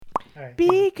All right.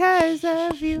 Because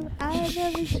of you, I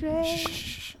never stray.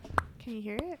 Can you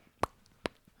hear it?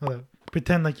 Hold up.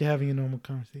 Pretend like you're having a normal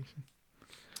conversation.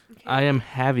 Okay. I am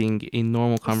having a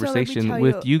normal So let me conversation tell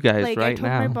with you guys like, right I told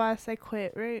now. my boss I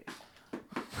quit, right?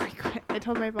 I quit. I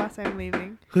told my boss I'm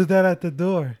leaving. Who's that at the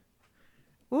door?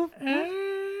 Oof.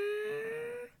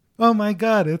 Oh my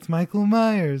God! It's Michael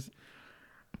Myers.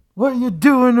 What are you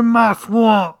doing in my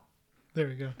swamp? There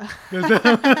we go. Was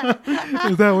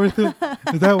that worth it?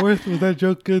 Was that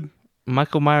joke good?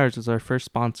 Michael Myers is our first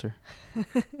sponsor.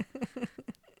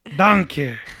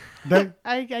 Donkey. That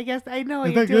I guess I know what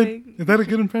is you're that good? doing. Is that a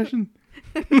good impression?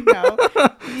 No.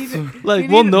 You need- Like,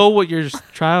 you we'll need- know what you're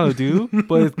trying to do,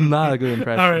 but it's not a good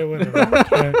impression. All right, whatever. All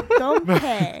right. Don't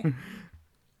pay.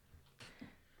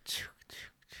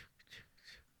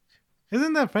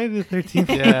 Isn't that Friday the 13th?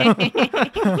 Yeah.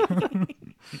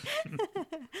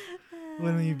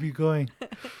 When will you be going?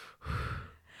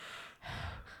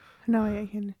 No, I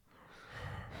can.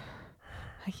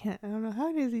 I can't. I don't know.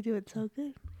 How does he do it so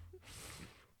good?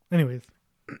 Anyways.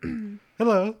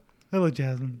 Hello,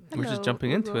 Jasmine. We're just Hello,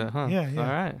 jumping into Ugo. it, huh? Yeah, yeah. All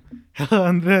right. Hello,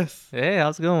 Andres. Hey,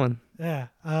 how's it going? Yeah.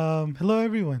 Hello,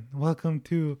 everyone. Welcome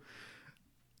to.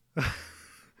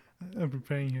 I'm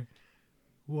preparing here.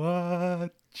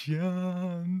 What,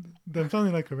 John? I'm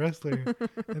sounding like a wrestler,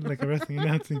 and like a wrestling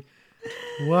announcing.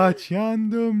 Watch on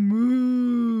the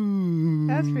movies.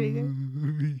 That's pretty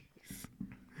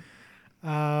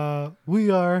good. We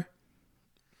are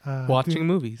Watching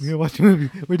movies. We are watching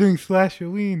movies. We're doing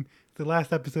Slasherween. It's the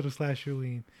last episode of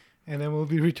Slasherween, and then we'll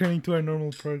be returning to our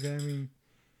normal programming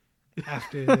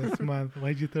after this month.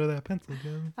 Why'd you throw that pencil,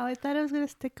 John? Oh, I thought I was gonna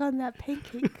stick on that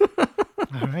pancake.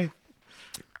 All right.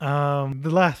 The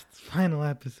last final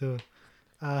episode.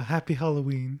 Happy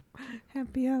Halloween.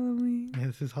 Happy Halloween. Yeah,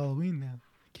 this is Halloween now.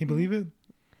 Can you believe it?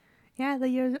 Yeah, the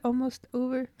year's almost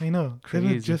over. I know. Didn't it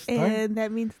Crazy. just start? And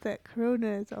that means that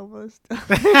Corona is almost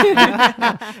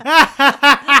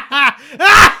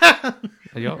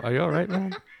Are you all right,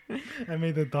 man? I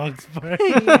made the dogs bark.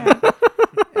 Yeah.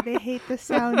 They hate the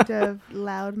sound of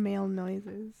loud male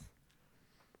noises.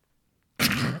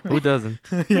 Who doesn't?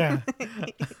 Yeah.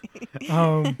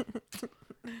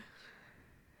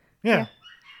 Yeah.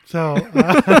 So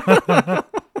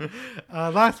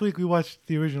last week we watched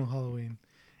the original Halloween,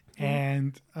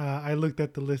 and I looked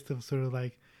at the list of sort of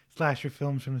like slasher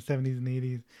films from the 70s and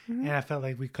 80s, and I felt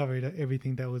like we covered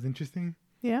everything that was interesting.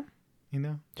 Yeah, You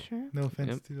know, sure. no offense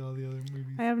Yep. to all the other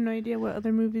movies. I have no idea what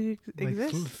other movies Like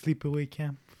exist. Sleepaway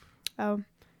Camp, Oh,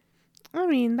 I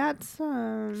mean that's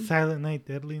Silent Night,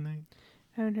 Deadly Night.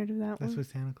 I haven't heard of that That's one. with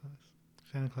Santa Claus.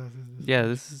 Santa Claus is. Yeah,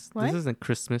 this What? isn't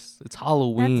Christmas. It's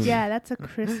Halloween. That's a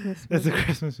Christmas That's a movie.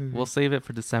 Christmas movie. We'll save it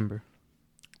for December.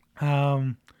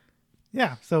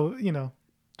 Yeah. So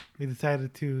we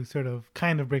decided to sort of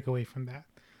kind of break away from that.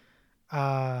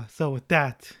 So with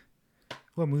that,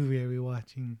 what movie are we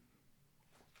watching?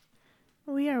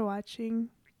 We are watching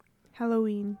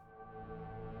Halloween.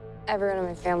 Everyone in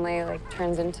my family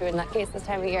turns into a nutcase this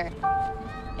time of year.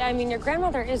 Yeah, I mean, your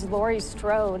grandmother is Laurie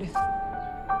Strode.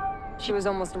 She was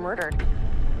almost murdered.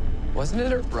 Wasn't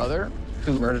it her brother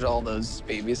who murdered all those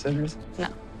babysitters? No,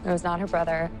 it was not her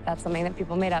brother. That's something that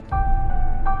people made up.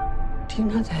 Do you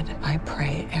know that I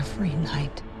pray every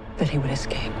night that he would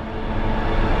escape?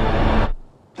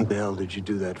 What the hell did you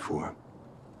do that for?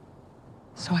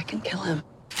 So I can kill him.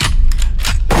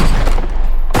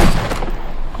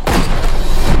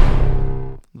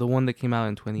 The one that came out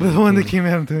in 2018. The one that came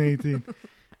out in 2018.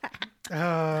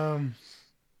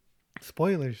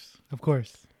 Spoilers, of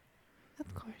course.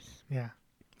 Of course. Yeah.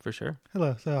 For sure.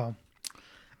 Hello. So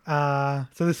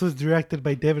this was directed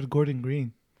by David Gordon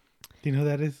Green. Do you know who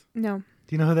that is? No.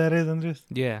 Do you know who that is, Andres?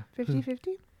 Yeah.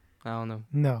 50-50? I don't know.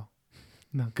 No.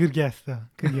 Good guess though.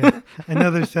 Good guess.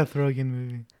 Another Seth Rogen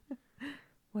movie.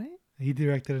 What? He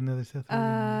directed another Seth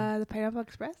Rogen movie. The Pineapple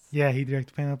Express? Yeah, he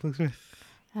directed Pineapple Express.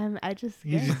 I just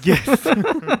You guessed. just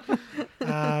guessed.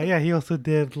 Yeah, he also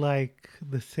did like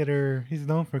The Sitter. He's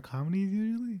known for comedies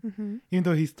usually. Mm-hmm. Even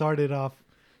though he started off,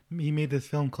 he made this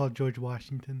film called George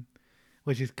Washington,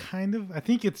 which is kind of, I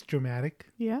think it's dramatic.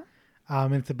 Yeah.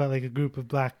 And it's about like a group of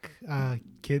black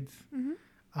kids.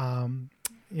 Mm-hmm.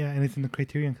 Yeah, and it's in the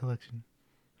Criterion Collection.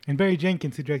 And Barry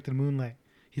Jenkins, who directed Moonlight,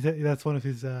 he said that's one of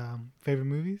his favorite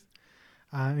movies.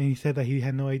 And he said that he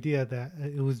had no idea that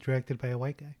it was directed by a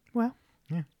white guy. Well.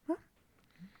 Yeah. Huh?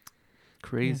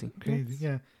 Crazy. Yeah, crazy.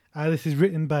 Yeah. This is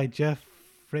written by Jeff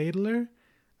Fradler,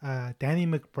 Danny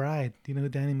McBride. Do you know who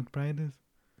Danny McBride is?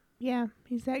 Yeah.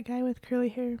 He's that guy with curly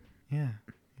hair. Yeah.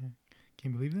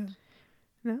 Can you believe that?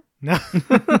 No. No.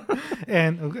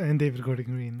 and David Gordon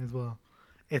Green as well.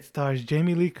 It stars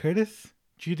Jamie Lee Curtis,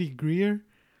 Judy Greer,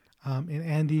 and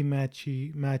Andy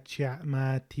Matichak.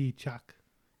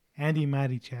 Andy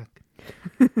Matichak.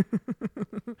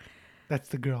 That's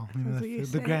the girl. You know, That's what you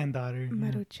that's the say. granddaughter. Yeah.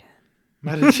 Maru-chan.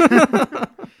 Matichak.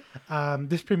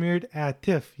 This premiered at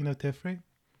TIFF. You know TIFF, right?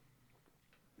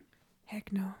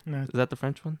 Heck no. No, Is that the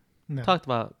French one? no. Talked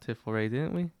about TIFF already,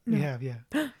 didn't we? We No. have, yeah.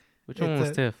 Which one was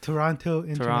a TIFF? Toronto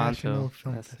International Toronto.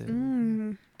 Film That's it.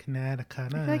 Festival. I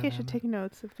feel like I should take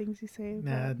notes of things you say.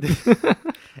 Nah, But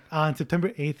on September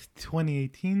 8th,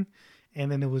 2018,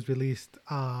 and then it was released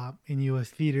in U.S.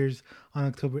 theaters on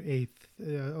October 8th,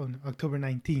 October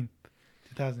 19th,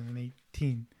 2018. Do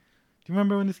you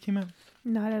remember when this came out?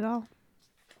 not at all.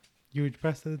 You were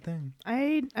depressed at the time.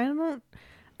 I don't.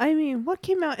 I mean, what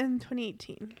came out in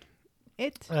 2018?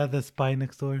 It. The Spy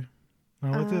Next Door.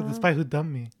 No, what's it? The Spy Who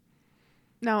Dumped Me.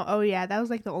 No. Oh yeah, that was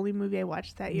like the only movie I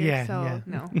watched that year. Yeah, so yeah.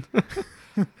 no.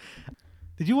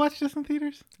 Did you watch this in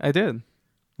theaters I did.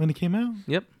 when it came out?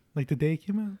 Yep. Like the day it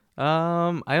came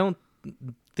out? I don't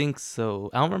think so.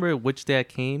 I don't remember which day I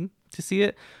came to see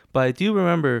it, but I do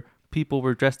remember people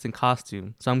were dressed in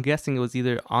costume. So I'm guessing it was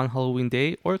either on Halloween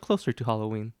day or closer to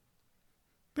Halloween.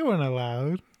 They weren't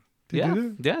allowed to Yeah,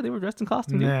 do that. yeah, they were dressed in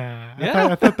costume. dude. Nah, Yeah.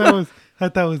 I thought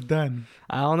that was done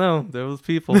I don't know. There was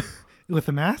people. with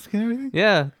a mask and everything.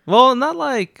 Yeah. Well, not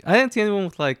like I didn't see anyone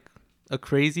with like a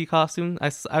crazy costume.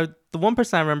 The one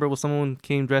person I remember was someone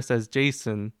came dressed as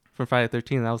Jason from Friday the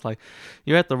 13th. And I was like,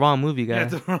 "You're at the wrong movie, guy." Yeah,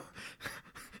 it's wrong.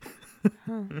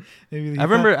 Maybe I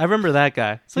remember that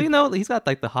guy. So he's got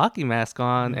like the hockey mask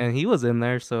on, and he was in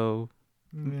there. So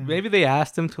maybe they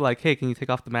asked him to like, "Hey, can you take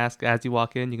off the mask as you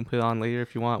walk in? You can put it on later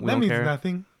if you want. We that don't means care."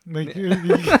 nothing. Like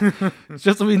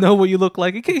Just so we know what you look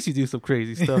like in case you do some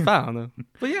crazy stuff. I don't know.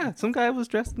 But yeah, some guy was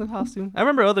dressed in a costume. I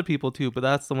remember other people too, but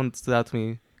that's the one that stood out to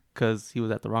me because he was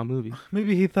at the wrong movie.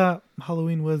 maybe he thought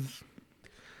Halloween was.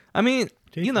 I mean,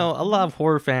 Jason. a lot of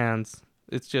horror fans.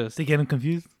 It's just They get him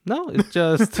confused. no, it's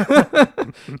just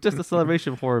just a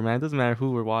celebration of horror, man. It doesn't matter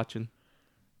who we're watching.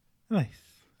 Nice.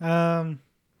 Yeah,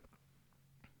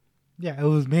 it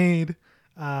was made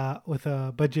with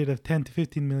a budget of $10 to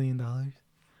 $15 million.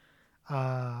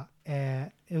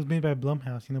 And it was made by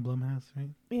Blumhouse. You know Blumhouse, right?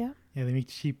 Yeah. Yeah, they make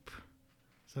cheap.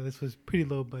 So this was pretty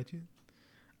low budget.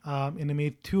 And it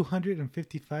made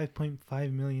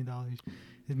 $255.5 million,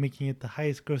 is making it the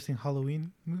highest grossing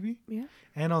Halloween movie. Yeah.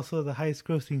 And also the highest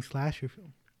grossing slasher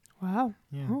film. Wow.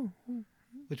 Yeah. Oh.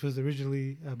 Which was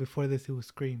originally, before this, it was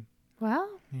Scream. Wow.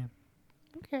 Yeah.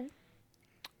 Okay.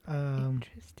 It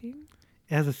Interesting.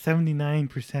 has a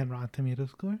 79% Rotten Tomato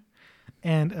score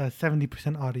and a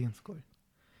 70% audience score.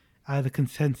 The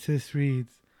consensus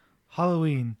reads,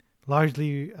 Halloween,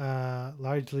 largely,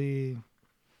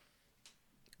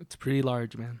 It's pretty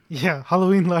large, man. yeah,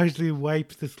 Halloween largely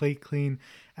wipes the slate clean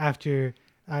after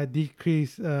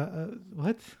decrease,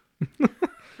 what?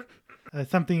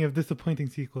 Something of disappointing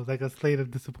sequels, like a slate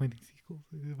of disappointing sequels.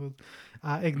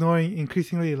 Ignoring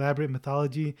increasingly elaborate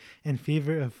mythology in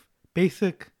favor of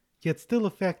basic yet still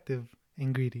effective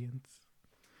ingredients.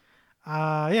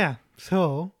 Yeah.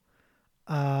 So,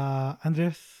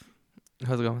 Andres,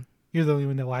 How's it going? you're the only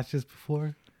one that watched this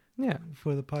before Yeah,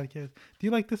 the podcast. Do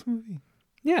you like this movie?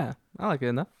 yeah, I like it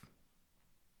enough.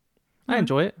 I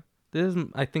enjoy it. This is,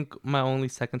 I think, my only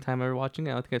second time ever watching it.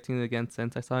 I don't think I've seen it again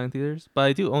since I saw it in theaters, but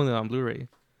I do own it on Blu-ray.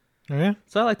 Oh yeah.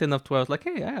 So I liked it enough to where I was like,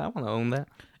 hey, yeah, I want to own that.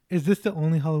 Is this the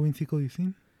only Halloween sequel you've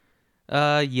seen?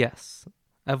 Yes.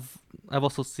 I've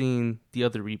also seen the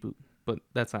other reboot, but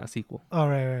that's not a sequel. Oh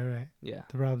right. Yeah.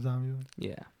 The Rob Zombie one.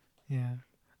 Yeah. Yeah.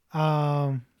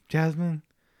 Jasmine,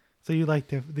 so you liked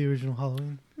the original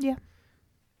Halloween? Yeah.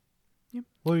 Yep.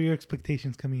 What were your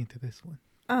expectations coming into this one?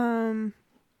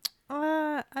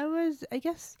 I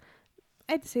guess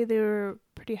I'd say they were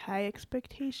pretty high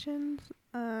expectations.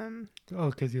 Oh,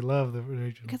 because you love the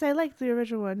original. Because I liked the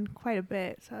original one quite a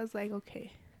bit, so I was like,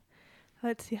 okay,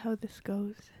 let's see how this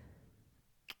goes.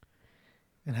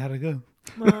 And how'd it go?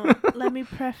 Well, let me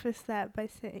preface that by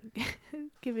saying,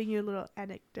 giving you a little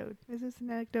anecdote. Is this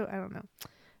an anecdote? I don't know.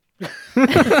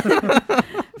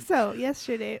 So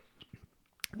yesterday,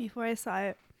 before I saw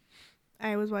it,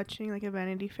 I was watching like a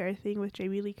Vanity Fair thing with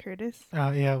Jamie Lee Curtis,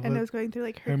 Yeah. and I was going through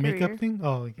like her her career. makeup thing?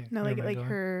 Oh, okay. No, Never like mind, go on.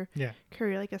 her Yeah.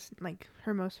 career, like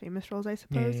her most famous roles, I Yeah,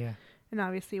 suppose. yeah. And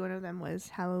obviously one of them was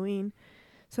Halloween.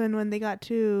 So then when they got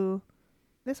to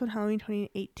this one, Halloween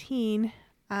 2018,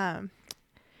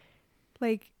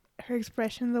 like her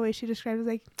expression, the way she described it was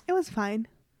like, it was fine.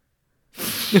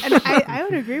 And I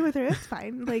would agree with her. It's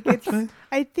fine. Like it's,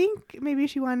 I think maybe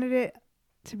she wanted it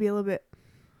to be a little bit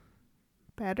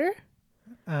better,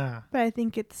 but I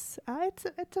think it's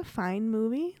a fine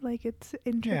movie. Like it's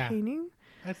entertaining.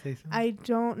 I'd say so. I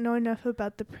don't know enough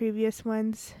about the previous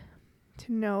ones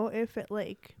to know if it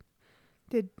like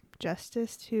did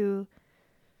justice to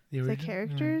the original?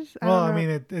 characters. Yeah. Well, I don't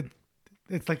know. mean,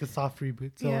 it's like a soft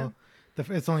reboot, so Yeah.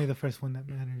 it's only the first one that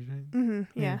matters, right? Mm-hmm.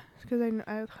 Yeah. Yeah, because I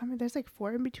mean, there's like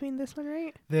 4 in between this one,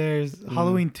 right? There's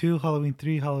Halloween 2, Halloween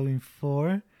 3, Halloween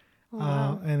 4, Oh,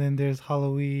 wow. and then there's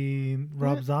Halloween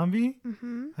Rob What? Zombie,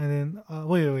 Mm-hmm. and then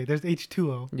wait, there's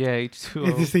H2O. Yeah, H2O.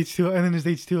 It's just H2O, and then there's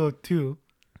H2O 2,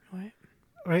 What?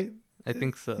 right? I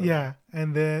think so. Yeah,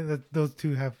 and then those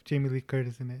two have Jamie Lee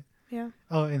Curtis in it. Yeah.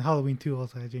 Oh, and Halloween 2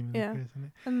 also has Jamie Yeah. Lee Curtis in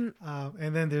it. And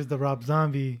And then there's the Rob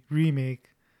Zombie remake,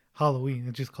 Halloween.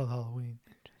 It's just called Halloween.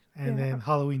 And Yeah. then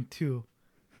Halloween 2,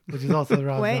 which is also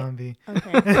Rob Wait. Zombie.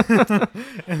 okay,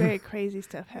 very crazy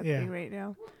stuff happening Yeah. right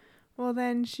now. Well,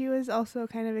 then she was also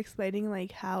kind of explaining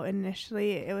like how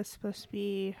initially it was supposed to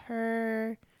be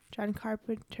her, John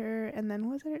Carpenter, and then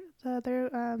was it the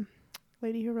other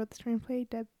lady who wrote the screenplay,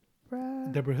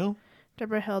 Deborah Hill?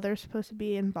 Deborah Hill. They're supposed to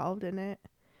be involved in it,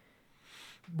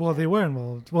 Well, they were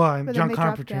involved. Well, and but John then they dropped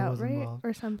Carpenter out, was right, involved.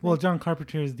 or something. Well, John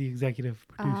Carpenter is the executive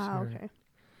producer. Ah, okay.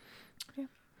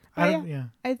 I Oh, don't, yeah.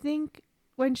 I think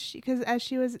when because as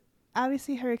she was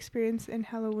obviously her experience in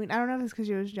Halloween, I don't know if it's because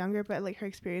she was younger, but like her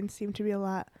experience seemed to be a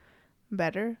lot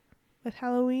better with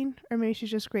Halloween, or maybe she's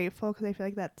just grateful because I feel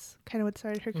like that's kind of what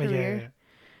started her Like, career.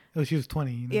 yeah. Oh, she was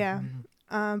 20. You know? Yeah.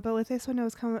 But with this one, it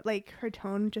was kind of like her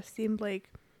tone just seemed like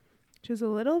she was a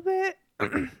little bit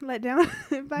let down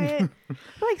by it, but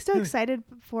like still excited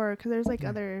for because there's like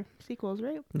other sequels,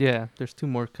 right? Yeah, there's 2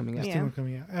 more coming out. There's Yeah. 2 more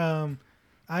coming out.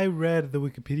 I read the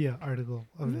Wikipedia article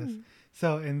of this.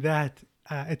 So in that,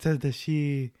 it says that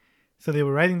so they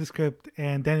were writing the script,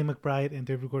 and Danny McBride and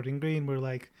David Gordon Green were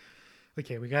like,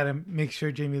 okay, we got to make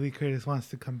sure Jamie Lee Curtis wants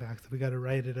to come back. So we got to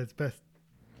write it as best,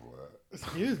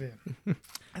 excuse me,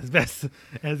 as best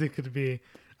as it could be.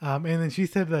 And then she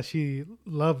said that she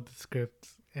loved the script,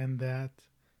 and that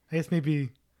I guess maybe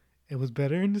it was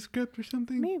better in the script or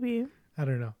something. Maybe. I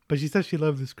don't know. But she said she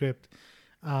loved the script.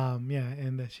 Yeah,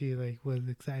 and that she like was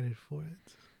excited for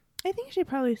it. I think she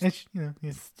probably And she, yeah.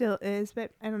 still is,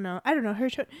 but I don't know. Her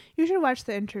you should watch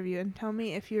the interview and tell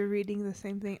me if you're reading the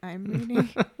same thing I'm reading.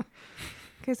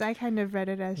 Because I kind of read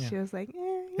it as Yeah. she was like,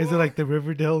 Is it like the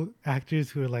Riverdale actors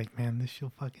who are like, man, this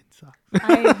show fucking sucks?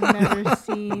 I've never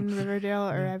seen Riverdale,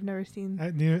 or I've never seen.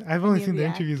 I've only any of seen the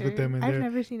interviews with actors. them, and I've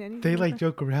never seen anything. they like with them.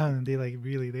 joke around, and they like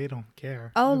really they don't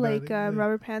care. Oh, about like it. Yeah.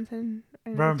 Robert Pattinson.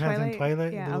 in Robert Pattinson in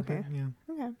Twilight. a Yeah. little Okay. bit, yeah.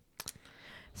 Okay.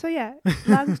 So yeah,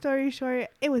 long story short,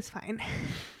 it was fine.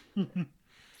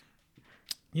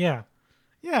 Yeah,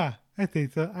 I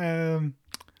think so.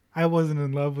 I wasn't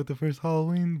in love with the first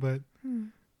Halloween, but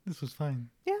this was fine.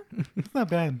 Yeah. It's not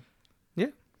bad. Yeah.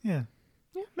 Yeah.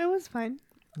 Yeah, it was fine.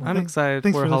 Well, I'm excited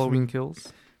thanks for for Halloween listening.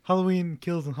 Kills. Halloween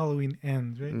Kills and Halloween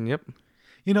Ends, right? Yep.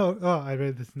 You know, I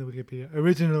read this in the Wikipedia.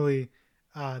 Originally,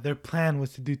 their plan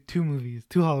was to do 2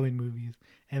 Halloween movies,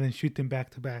 and then shoot them back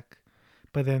to back.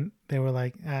 But then they were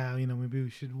like, maybe we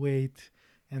should wait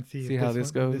and see See how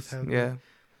this goes. Yeah.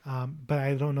 But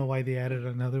I don't know why they added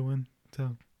another one.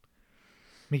 So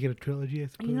make it a trilogy, I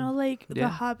suppose. You know, like Yeah. The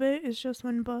Hobbit is just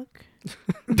one book,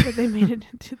 but they made it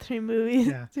into 3 movies.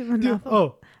 Yeah. To one Dude,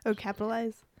 novel. Oh,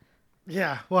 capitalize.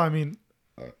 yeah. Well, I mean,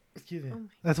 excuse me. Oh my-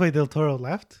 That's why Del Toro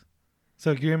left.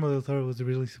 So Guillermo del Toro was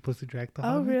originally supposed to direct The Oh,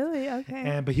 Hobbit. really?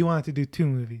 Okay. But he wanted to do 2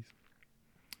 movies.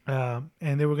 And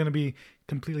they were going to be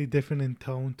completely different in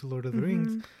tone to Lord of the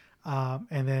Rings. Mhm.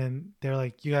 And then they're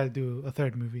like, you got to do a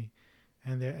 3rd movie.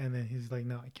 And then he's like,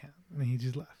 no, I can't. And then he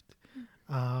just left.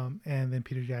 And then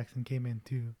Peter Jackson came in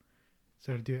to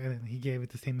sort of do it. And then he gave it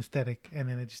the same aesthetic. And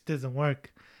then it just doesn't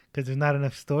work because there's not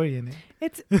enough story in it.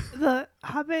 It's The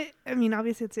Hobbit. I mean,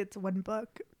 obviously it's one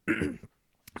book,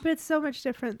 but it's so much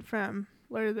different from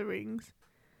Lord of the Rings,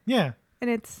 Yeah. and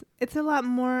it's a lot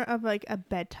more of like a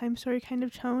bedtime story kind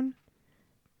of tone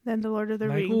than the Lord of the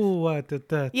Like, Rings. ooh, what?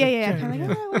 Yeah. Kind of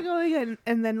like, we're going in.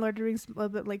 And then Lord of the Rings a little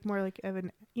bit like more like of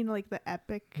an, like the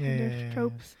epic kind Yeah. of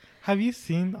tropes. Have you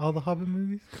seen all the Hobbit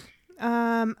movies?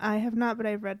 I have not, but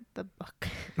I've read the book.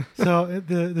 So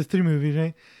there's 3 movies,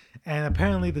 right? And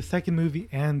apparently the 2nd movie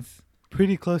ends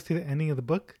pretty close to the ending of the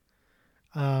book.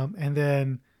 And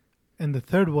then in the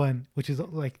 3rd one, which is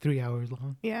like 3 hours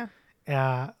long, Yeah.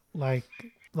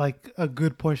 like a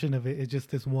good portion of it is just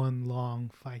this one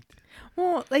long fight.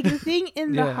 Well, like the thing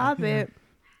in The Yeah. Hobbit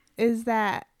is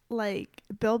that like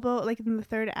Bilbo, like in the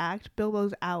 3rd act,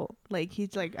 Bilbo's out. Like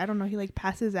he's like, I don't know, he like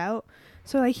passes out.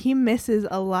 So like he misses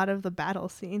a lot of the battle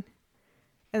scene.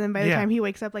 And then by the Yeah. time he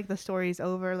wakes up, like the story's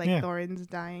over, like Yeah. Thorin's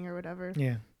dying or whatever.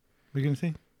 Yeah. What are you going to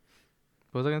say?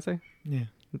 What was I gonna say? Yeah.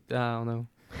 I don't know.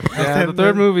 Yeah, the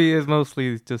third movie is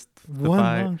mostly just the One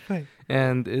fight, long fight.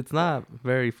 and it's not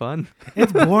very fun.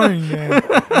 It's boring, man.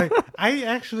 Like, I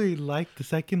actually like the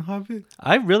second Hobbit.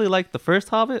 I really like the first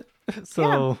Hobbit, so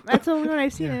Yeah, that's the only one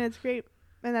I've seen, Yeah. and it's great.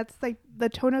 And that's like the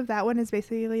tone of that one is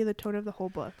basically the tone of the whole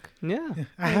book. yeah. Yeah,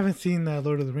 I haven't seen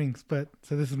Lord of the Rings, but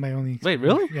so this is my only. Wait, experience.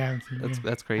 really? Yeah, I haven't seen it. Yeah.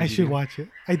 That's crazy. I should dude. watch it.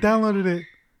 I downloaded it.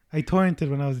 I torrented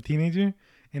when I was a teenager,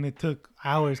 and it took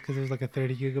hours because it was like a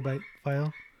 30 gigabyte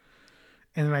file,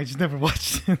 and then I just never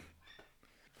watched it.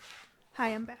 Hi,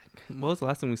 I'm back. What was the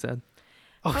last thing we said?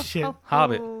 Oh shit,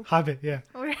 Hobbit. Hobbit. Yeah,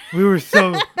 We're- we were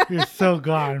so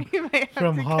gone we might have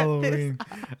from to cut this. Halloween.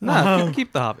 No, Um,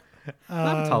 keep the Hobbit.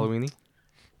 Not Halloweeny.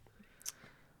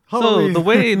 Halloween. So the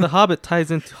way the Hobbit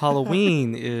ties into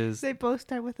Halloween is, They both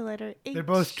start with the letter H. They're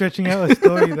both stretching out a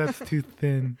story that's too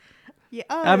thin. Yeah.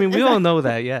 I mean, we is don't know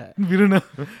that yet. We don't know.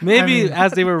 Maybe I mean-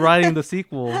 as they were writing the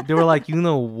sequel, they were like, you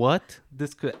know what?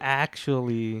 This could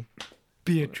actually,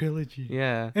 Be a trilogy.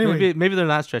 yeah. Anyway. Maybe they're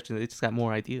not stretching it. They just got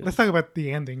more ideas. Let's talk about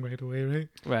the ending right away, right?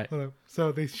 Right. Hold up.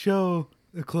 So they show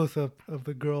a close up of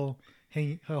the girl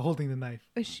holding the knife.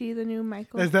 Is she the new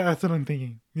Michael? That's what I'm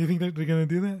thinking. You think that they're gonna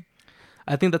do that?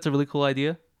 I think that's a really cool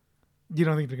idea. You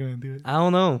don't think they're gonna do it? I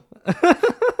don't know.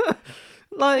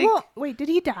 Like, Well, wait, did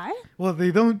he die? Well,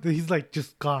 they don't. He's like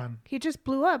just gone. He just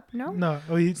blew up, no? No,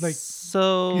 he's like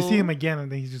so you see him again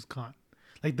and then he's just gone.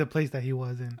 Like the place that he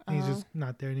was in, he's Oh. just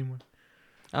not there anymore.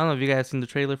 I don't know if you guys seen the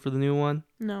trailer for the new one.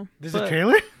 No. There's a But-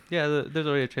 trailer? Yeah, there's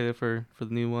already a trailer for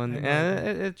the new one, I know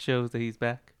and it shows that he's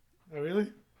back. Oh,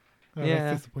 really? Oh, Yeah.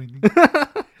 That's disappointing.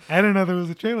 I didn't know there was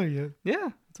a trailer yet.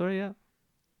 Yeah, it's already out.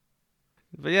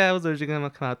 But yeah, it was originally gonna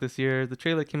come out this year. The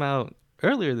trailer came out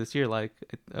earlier this year, like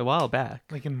a while back.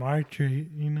 Like in March or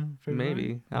February?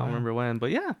 Maybe I don't Wow. remember when,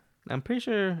 but yeah, I'm pretty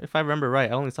sure if I remember right,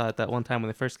 I only saw it that one time when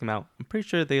they first came out. I'm pretty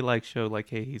sure they like showed like,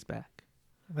 hey, he's back.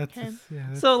 That's Okay.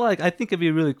 that's So like, I think it'd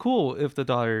be really cool if the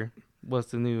daughter was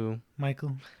the new,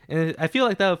 Michael. and I feel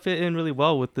like that would fit in really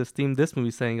well with this theme this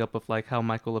movie's setting up of like how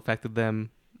Michael affected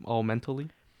them all mentally.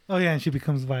 Oh yeah, and she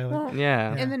becomes violent. Well,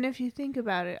 Yeah, and then if you think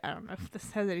about it, I don't know if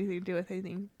this has anything to do with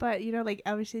anything, but you know, like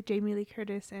obviously Jamie Lee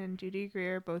Curtis and Judy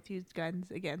Greer both used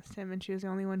guns against him, and she was the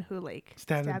only one who like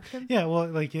Stabbed stabbed him. him. Yeah, well,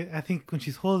 like I think when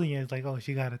she's holding it, it's like, oh,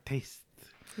 she got a taste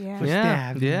Yeah. for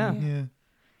Yeah, stab. yeah. yeah.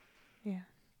 Yeah.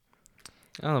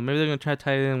 I don't know. Maybe they're gonna try to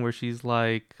tie it in where she's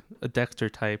like a Dexter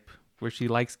type, where she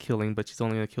likes killing, but she's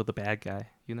only gonna kill the bad guy.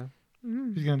 You know?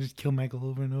 Mm. She's gonna just kill Michael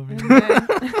over and over. And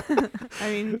then- I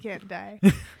mean, he can't die.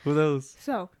 Who knows?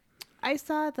 So, I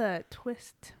saw the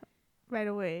twist right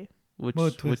away Which What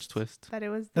which twist? twist? that it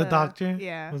was The doctor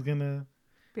Yeah, was gonna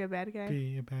be a bad guy.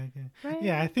 be a bad guy. Right?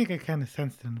 Yeah, I think I kind of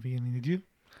sensed it in the beginning. Did you?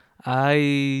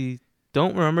 I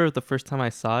don't remember the first time I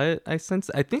saw it. I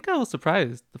think I was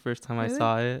surprised the first time I Really?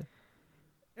 saw it.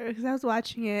 Because I was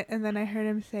watching it, and then I heard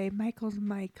him say, "Michael's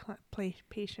my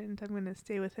patient. I'm gonna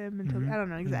stay with him until Mhm, I don't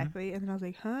know exactly." And then I was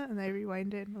like, "Huh?" And I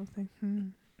rewinded, and I was like,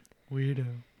 Weirdo.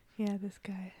 yeah, this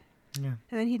guy." Yeah.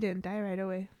 And then he didn't die right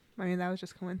away. I mean, that was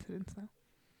just coincidence, though.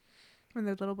 When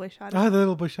the little boy shot Oh, him. the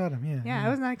little boy shot him. Yeah. Yeah, I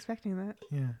was not expecting that.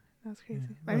 Yeah. That was crazy.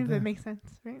 Yeah, I mean, well, that that- makes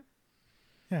sense, right?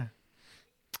 Yeah.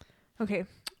 Okay,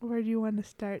 where do you want to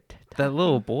start? That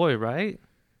little talking? boy, right?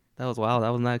 That was wild. I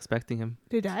was not expecting him.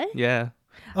 Did he die? Yeah.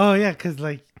 Oh yeah, cause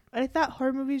like I thought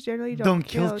horror movies generally Don't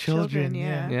kill kill children,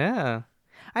 Yeah. Yeah.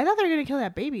 I thought they were gonna kill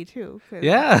that baby too. 'cause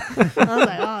Yeah. I was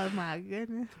like, oh my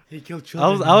goodness. he killed I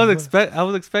children. was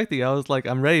expecting. I was like,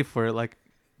 I'm ready for it. Like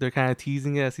they're kind of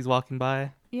teasing it as he's walking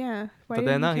by. Yeah. Why But didn't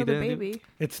then, no, he he kill the didn't do- baby?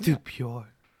 It's too pure.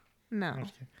 No. I'm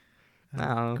just kidding. I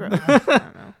don't know. Gross. I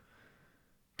don't know.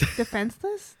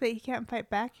 Defenseless? That he can't fight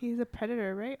back? He's a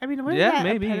predator, right? I mean, what is Yeah, that?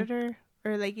 maybe. A predator?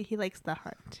 Or like he likes the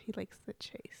hunt. He likes the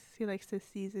chase. He likes to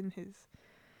season his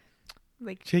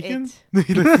like Chickens? It.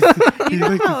 he likes to, he You know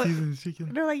likes how- to season his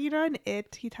chicken. No, like you know in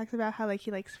It, he talks about how like he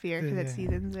likes fear because it Yeah.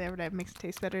 seasons it, that makes it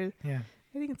taste better. Yeah.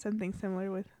 I think it's something similar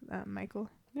with Michael.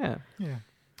 Yeah. Yeah.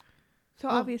 So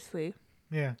Oh. obviously,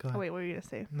 Yeah. Go on. oh wait, what were you gonna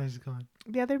say? No, just go on.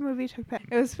 The other movie took place.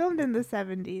 It was filmed in the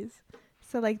 70s,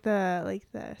 so like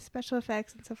the special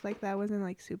effects and stuff like that wasn't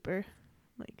like super,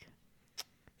 like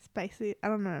spicy. I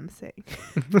don't know what I'm saying.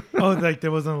 Oh, like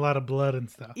there wasn't a lot of blood and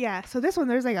stuff. Yeah. So this one,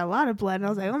 there's like a lot of blood, and I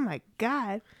was like, oh my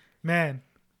god, Man,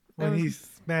 when That he was-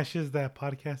 smashes that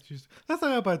podcasters, let's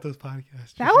talk about those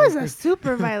podcasters. that was a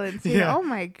super violent scene. Yeah. Oh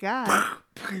my god.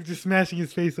 just smashing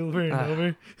his face over and Ah.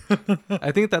 over.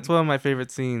 I think that's one of my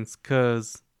favorite scenes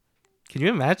because can you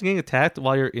imagine getting attacked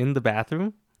while you're in the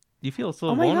bathroom? You feel so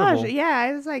Oh my vulnerable. gosh. Yeah.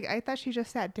 I was like, I thought she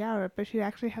just sat down, but she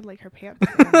actually had like her pants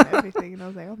down and everything, and I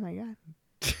was like, oh my god.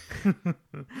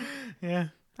 Yeah.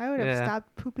 I would have Yeah.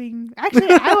 stopped pooping. Actually,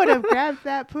 I would have grabbed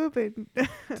that poop and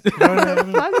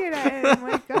flung it at him. Oh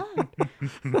my god!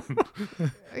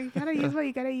 You gotta use what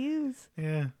you gotta use.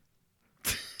 Yeah.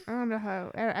 I don't know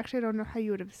how. I don't know how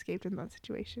you would have escaped in that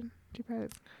situation. You probably,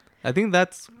 I think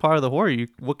that's part of the horror.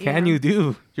 What can Yeah. you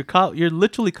do? You're caught. You're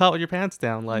literally caught with your pants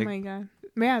down. Like, oh my god!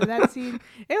 Yeah, that scene.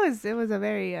 It was a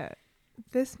very.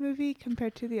 This movie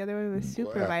compared to the other one was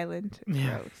super violent and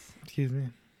Yeah. gross. Excuse me.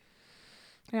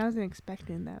 And I wasn't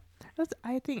expecting that.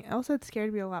 I think also it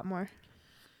scared me a lot more.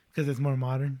 Because it's more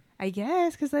modern. I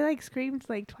guess because I like screamed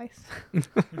like twice. I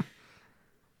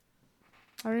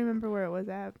don't remember where it was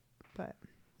at, but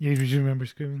You just remember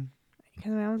screaming.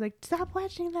 because I was like, "Stop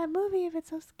watching that movie if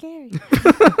it's so scary."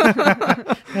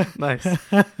 nice.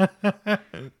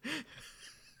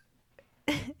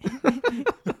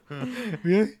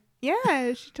 Really?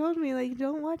 Yeah, she told me like,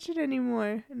 "Don't watch it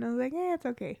anymore," and I was like, "Yeah, it's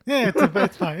okay. Yeah,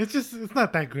 it's fine. It's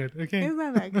not that good, okay? It's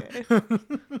not that good."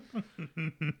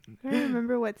 I don't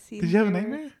remember what scene. Did you have a they were-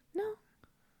 nightmare? No.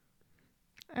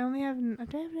 I only have.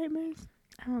 Do I have nightmares?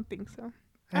 I don't think so.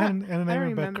 I had a nightmare about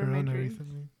remember my Corona dreams.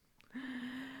 recently.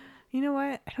 You know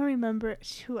what? I don't remember.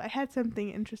 Shoot, I had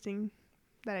something interesting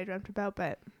that I dreamt about,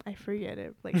 but I forget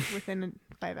it. Like within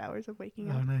 5 hours of waking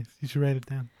Oh, up. nice. You should write it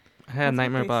down. I had a That's what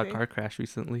nightmare they about say. a car crash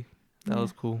recently. That Yeah.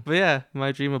 was cool. But yeah,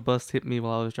 my dream a bus hit me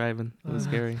while I was driving. It was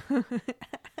scary.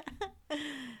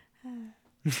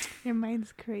 Your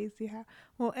mind's crazy. Huh?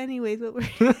 Well, anyways, what were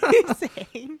you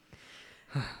saying?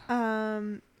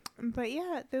 But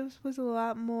yeah, this was a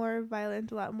lot more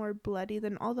violent, a lot more bloody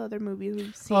than all the other movies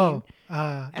we've seen. Oh, and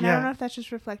I don't know yeah. if that's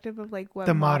just reflective of like what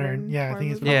The modern. Yeah, I horror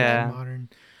think it's movies probably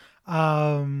Yeah.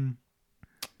 modern.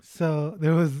 So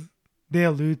they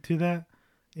allude to that,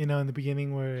 in the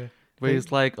beginning where Where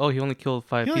he's like, oh, he only killed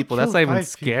 5 He only people. That's killed not even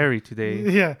 5 people. scary today.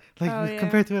 Yeah, like Oh, yeah.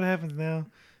 compared to what happens now,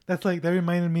 that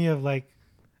reminded me of like,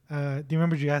 do you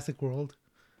remember Jurassic World?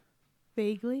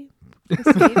 vaguely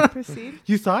proceed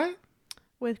You saw it?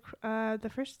 with the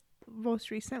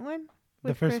most recent one The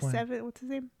with first Chris one. Evans. What's his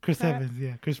name? Chris Pratt. Evans,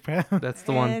 yeah, Chris Pratt, That's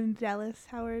the one. And Dallas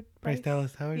Howard. Bryce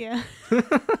Dallas Howard. Yeah.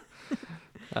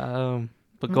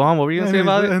 But go on. What were you gonna say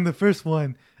about it? In the first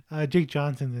one, Jake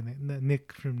Johnson's in it,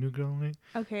 Nick from New Girl, right?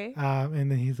 Okay.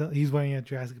 And then he's wearing a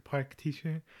Jurassic Park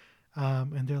T-shirt,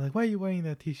 and they're like, "Why are you wearing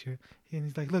that T-shirt?" And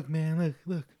he's like, "Look, man,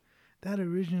 look, that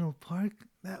original park,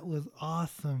 that was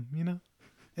awesome,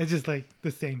 It's just like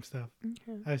the same stuff.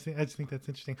 Okay. I just think that's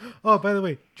interesting. Oh, by the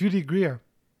way, Judy Greer,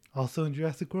 also in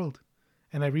Jurassic World,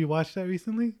 and I rewatched that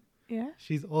recently. Yeah.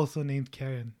 She's also named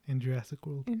Karen in Jurassic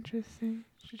World. Interesting.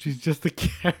 She's just a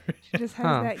Karen. She just has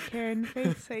Huh. that Karen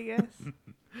face, I guess.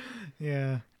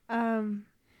 Yeah. I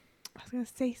was gonna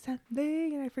say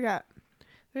something and I forgot.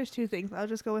 There's 2 things. I'll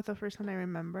just go with the first one I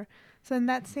remember. So in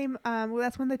that same,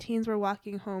 that's when the teens were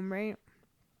walking home, right?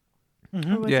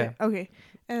 Mhm. Or was Yeah. it? Okay.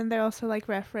 And they also like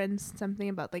referenced something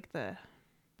about like the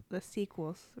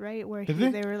sequels, right? Where Did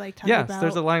they? they were like talking Yes, about.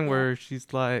 there's a line yeah. where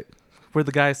she's like, where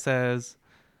the guy says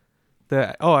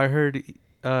that, oh, I heard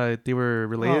they were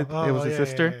related. It was a yeah,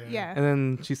 sister. Yeah. And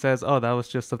then she says, oh, that was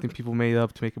just something people made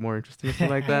up to make it more interesting or something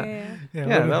like that. Yeah. Yeah, what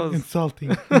that a- was- insulting.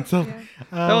 Yeah.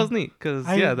 That was neat because,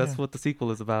 I- that's yeah. what the sequel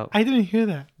is about. I didn't hear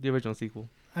that. The original sequel.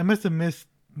 I must have missed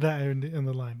that in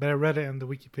the line, but I read it on the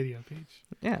Wikipedia page.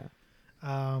 Yeah.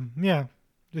 Yeah,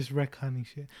 just retconning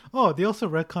shit. Oh, they also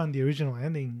retconned the original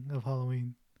ending of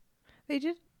Halloween. They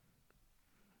did.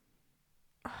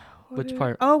 What Which did-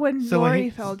 part? Oh, when So when Lori he-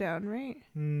 fell down, right?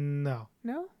 No,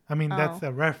 No. I mean that's Oh.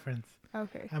 a reference.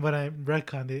 Okay. And when I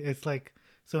retconned it, it's like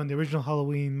so in the original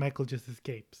Halloween, Michael just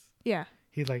escapes. Yeah.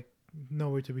 He's like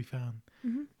nowhere to be found.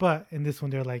 Mhm. But in this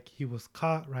one, they're like he was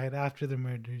caught right after the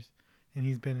murders, and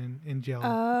he's been in jail. the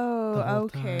Oh, whole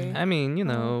okay. time. I mean,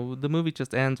 the movie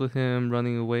just ends with him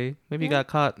running away. Maybe he Yeah. got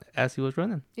caught as he was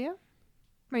running. Yeah.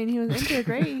 I mean, he was injured,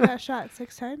 right? He got shot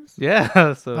 6 times.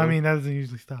 Yeah. So I mean, that doesn't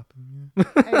usually stop him. Yeah.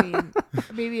 I mean,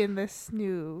 maybe in this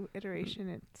new iteration,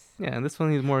 it's. yeah, and this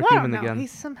one he's more Well, I don't human know. again. He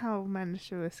somehow managed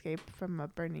to escape from a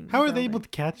burning. How are they building. able to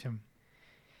catch him?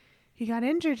 He got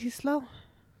injured. He's slow.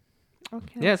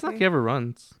 Okay. Yeah, it's not like he ever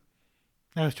runs.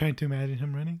 I was trying to imagine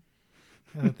him running.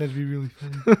 I thought that'd be really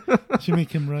funny. Should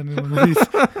make him run in one of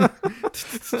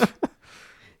these.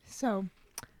 So,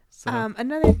 So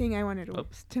another thing I wanted Oh.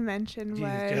 to mention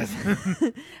Jesus,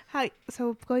 was how.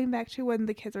 So going back to when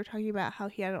the kids were talking about how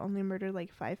he had only murdered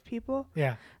like 5 people.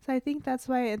 Yeah. So I think that's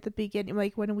why at the beginning,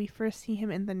 like when we first see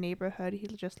him in the neighborhood, he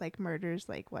just like murders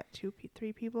like what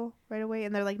 3 people right away,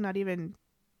 and they're like not even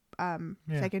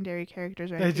secondary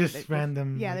characters or They're anything. just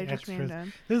random. Yeah, like, they're just extras.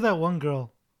 random. There's that one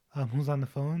girl who's on the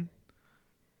phone.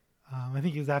 I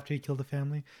think it was after he killed the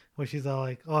family, where she's all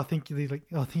like, "Oh, thank you." He's like,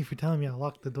 "Oh, thank you for telling me. I'll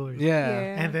lock the doors." Yeah.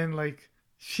 And then like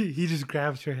he just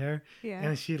grabs her hair, Yeah.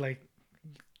 and she like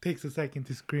takes a second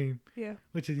to scream, Yeah.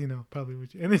 which is probably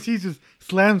and then she just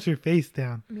slams her face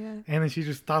down, Yeah. and then she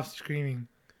just stops screaming,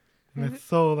 and Mhm. it's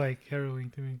so like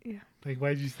harrowing to me. Yeah. Like,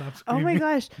 why'd you stop Oh screaming? my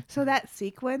gosh. So that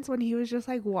sequence when he was just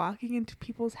like walking into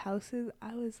people's houses,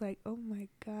 I was like, oh my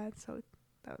God. Sorry.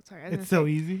 I was It's gonna so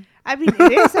say- easy. I mean,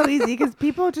 it is so easy because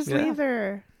people just Yeah. leave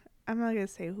their. I'm not going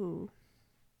to say who.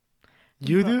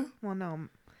 You But- do? Well, no.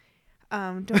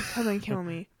 Don't come and kill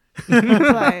me.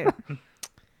 But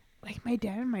like my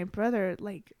dad and my brother,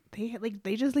 like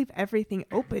they just leave everything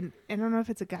open. I don't know if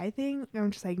it's a guy thing.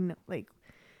 I'm just like no, like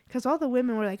because all the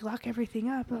women were like lock everything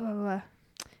up. Blah blah blah.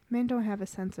 Men don't have a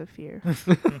sense of fear.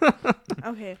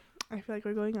 Okay, I feel like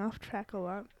we're going off track a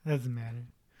lot. Doesn't matter.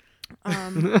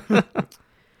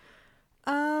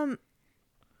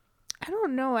 I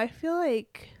don't know. I feel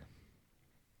like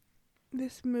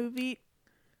this movie.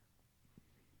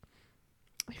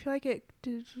 I feel like it.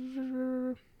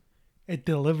 It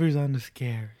delivers on the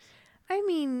scares. I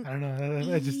mean, I don't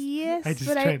know. I just yes, I just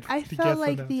but tried I to guess felt on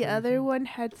like that the for other reason. one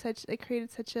had it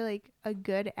created such a like a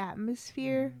good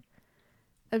atmosphere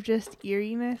of just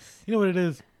eeriness. You know what it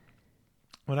is?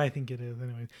 What I think it is,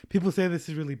 anyways. People say this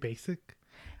is really basic.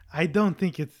 I don't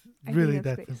think it's I really think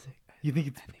it's that basic. simple. You think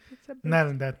it's I think it's a not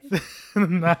in basic that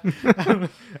not,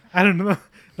 I don't know,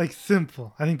 like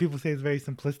simple. I think people say it's very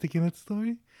simplistic in its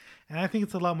story, and I think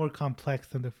it's a lot more complex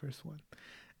than the first one.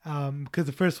 Because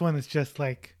the first one is just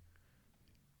like,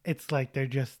 it's like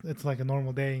it's like a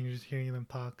normal day and you're just hearing them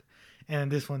talk, and in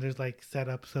this one there's like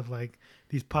setups of like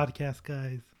these podcast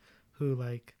guys who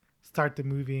like start the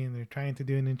movie and they're trying to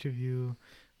do an interview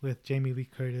with Jamie Lee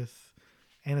Curtis,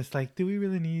 and it's like, did we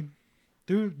really need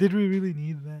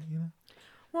that?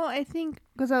 Well, I think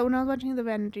because when I was watching the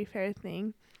Vanity Fair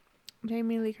thing,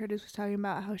 Jamie Lee Curtis was talking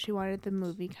about how she wanted the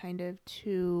movie kind of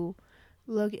to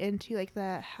look into like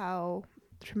how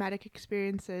traumatic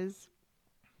experiences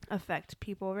affect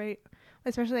people, right?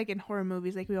 Especially like in horror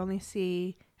movies, like we only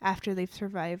see after they've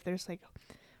survived. There's like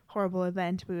horrible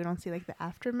event, but we don't see like the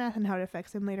aftermath and how it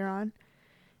affects them later on.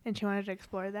 And she wanted to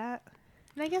explore that,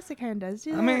 and I guess it kind of does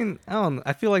do that. I mean, I don't know.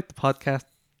 I feel like the podcast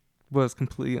was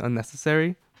completely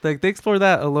unnecessary. Like they explore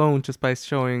that alone just by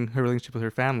showing her relationship with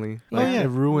her family. Like Yeah. it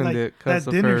ruined like it because that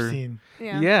of dinner her. scene.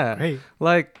 yeah. Great.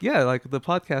 Like the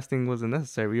podcasting wasn't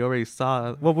necessary. We already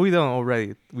saw. Well, we don't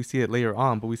already. We see it later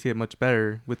on, but we see it much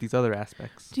better with these other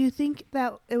aspects. Do you think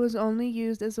that it was only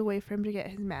used as a way for him to get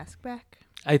his mask back?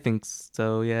 I think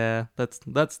so. Yeah, that's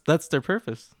their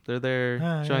purpose. They're there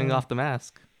showing yeah. off the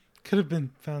mask. Could have been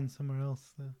found somewhere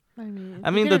else, though. I mean, I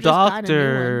he mean, the could've just gotten a new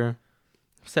one. doctor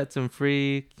sets him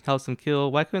free, helps him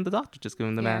kill. Why couldn't the doctor just give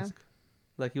him the Yeah. mask?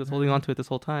 Like he was holding on to it this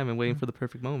whole time and waiting for the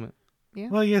perfect moment. Yeah.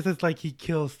 Well, yes, it's like he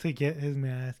kills to get his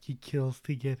mask. He kills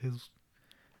to get his,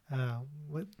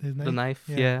 his knife? The knife,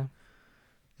 Yeah.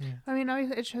 yeah. I mean,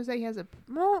 obviously, it shows that he has a.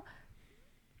 Well,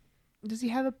 does he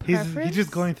have a He's preference?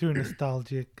 just going through a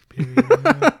nostalgic period. You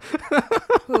know?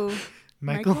 Who?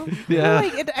 Michael? Yeah.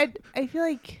 Well, like, I feel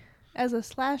like as a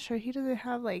slasher, he doesn't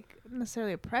have like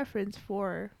necessarily a preference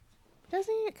for. Does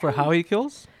he? For how he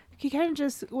kills? He kind of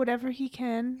just whatever he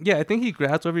can. Yeah, I think he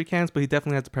grabs whatever he can, but he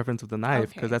definitely has a preference with the knife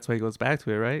because Okay. that's why he goes back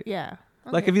to it, right? Yeah.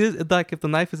 Like okay. if the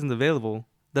knife isn't available,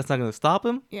 that's not gonna stop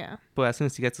him. Yeah. But as soon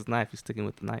as he gets his knife, he's sticking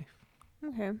with the knife.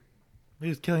 Okay. He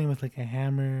was killing with like a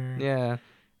hammer. Yeah,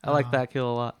 I like that kill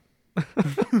a lot.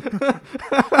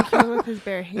 Kill with his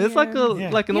bare hand. It's like Yeah.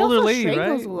 like an He older also lady, right?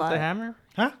 strangles a With lot. the hammer.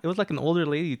 Huh? It was like an older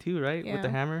lady too, right? With the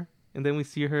Yeah. hammer, and then we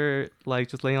see her like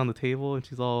just laying on the table, and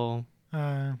she's all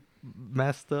Uh,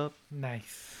 messed up.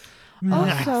 nice.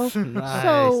 Also, Nice,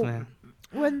 So- man.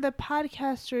 when the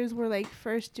podcasters were like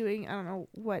first doing, I don't know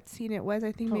what scene it was.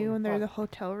 I think maybe when they're in the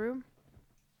hotel room,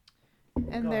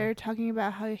 and they're talking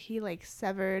about how he like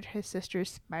severed his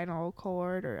sister's spinal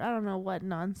cord, or I don't know what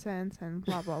nonsense, and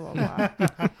blah blah blah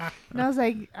blah. And I was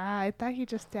like, I thought he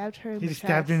just stabbed her in He the just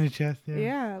stabbed her in the chest. chest.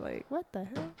 Yeah, like what the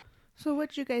hell? So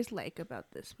what do you guys like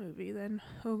about this movie then,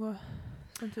 Hugo?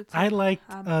 Since it's I liked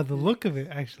Um, the look of it,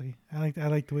 actually. I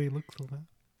like the way it looks a lot.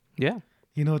 Yeah,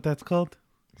 You know what that's called?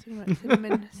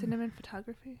 cinnamon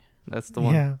photography. that's the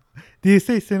one. Yeah. Do you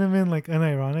say cinnamon like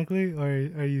unironically,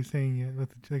 or are you saying it with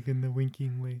like in the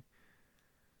winking way?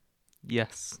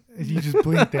 Yes. You just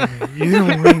blinked at me. You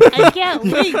didn't wink. I can't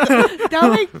wink.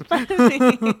 Don't make fun of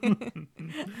me.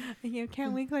 You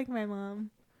can't wink like my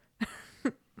mom.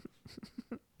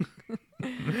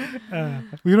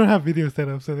 We don't have video set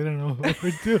up, so they don't know what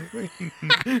we're doing.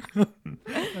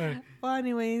 Well,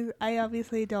 anyways, I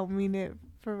obviously don't mean it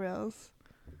for reals.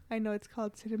 I know it's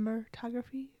called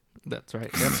cinematography. That's right.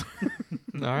 Yep.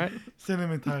 All right.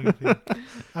 Cinematography.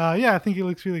 Yeah, I think it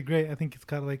looks really great. I think it's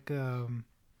got like a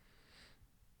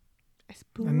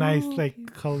nice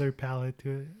like color palette to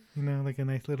it. You know, like a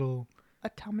nice little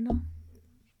autumnal,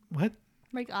 what?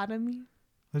 like autumny.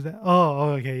 Was that? Oh,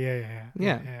 okay,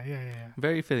 yeah.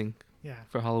 Very fitting Yeah.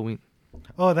 for Halloween.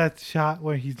 Oh, that shot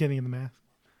where he's getting in the mask.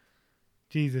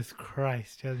 Jesus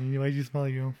Christ, Jasmine, why'd you smell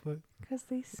your own foot? Because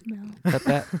they smell. Cut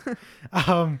that.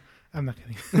 I'm not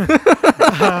kidding.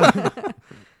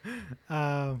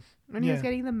 When he's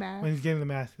getting the mask. When he's getting the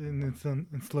mask and it's in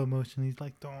slow motion, he's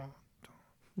like, "Don't."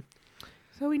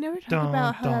 So we never talked Dun,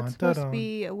 about how dun, that's supposed dun, to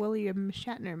be a William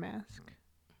Shatner mask.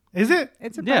 Is it?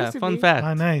 It's supposed Yeah, to fun be. fact.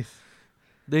 Oh, nice.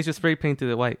 They just spray painted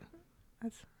it white.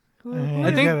 That's I who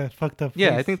think- got a fucked up. Yeah,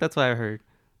 I face. think that's what I heard.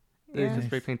 They Yeah. just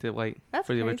spray painted it white That's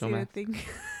for the crazy original to mask. think.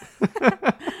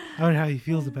 I wonder how he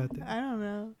feels about that. I don't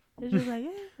know. It's just like,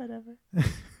 whatever.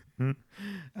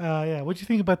 Yeah. What do you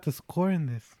think about the score in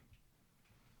this?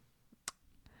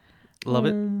 Love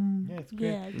it. Yeah, it's great.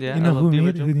 Yeah, Yeah, You I know love who the made it?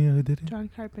 original. Who, you know who did it? John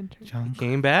Carpenter. John.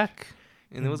 Came back,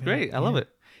 and it was Came great. back, I love yeah. it.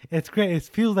 It's great. It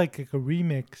feels like a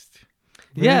remixed.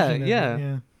 Yeah, version of it, yeah.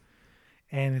 yeah.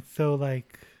 And it's so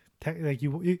like, I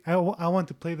want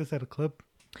to play this at a club.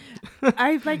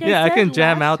 I Yeah, I said can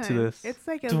jam last out to time, this. It's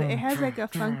like Dun, it has like a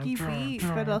dun, funky dun, beat,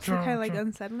 dun, but also dun, kind of like dun.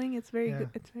 unsettling. It's very Yeah. good.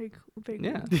 It's very cool. Very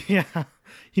Yeah. good. Yeah,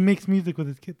 he makes music with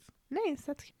his kids. Nice.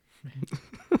 That's.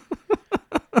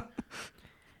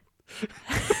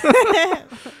 I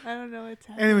don't know what's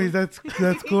happening. Anyways,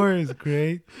 that score is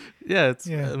great. Yeah, it's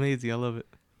Yeah. amazing. I love it.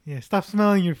 Yeah, stop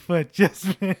smelling your foot,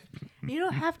 Jasmine. You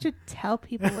don't have to tell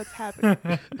people what's happening.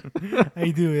 I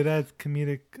do. It adds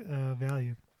comedic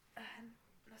value.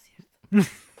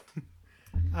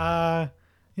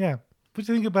 Yeah. What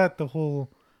do you think about the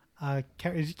whole? Did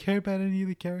you care about any of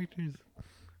the characters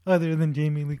other than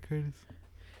Jamie Lee Curtis?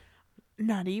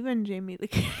 Not even Jamie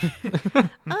Lee.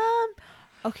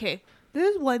 Okay.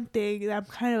 There's one thing that I'm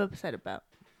kind of upset about.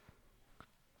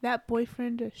 That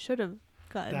boyfriend should have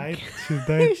gotten. Died. She He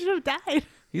died. should have died.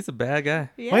 He's a bad guy.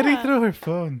 Yeah. Why did he throw her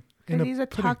phone? in Because he's a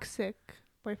pudding? toxic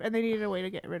boyfriend, and they needed a way to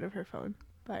get rid of her phone.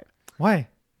 But Why?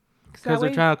 Because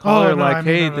they're trying to call Oh, her no, like, I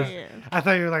mean, hey, no, no. this, Yeah. I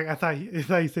thought you were like I thought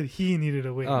you said he needed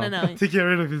a way Oh. No. to get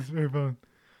rid of her phone.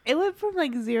 It went from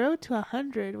like 0 to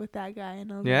 100 with that guy,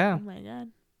 and I was Yeah. like, oh my god,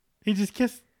 He just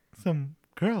kissed some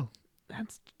girl,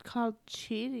 that's called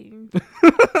cheating.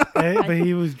 but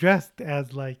he was dressed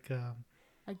as like A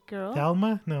girl.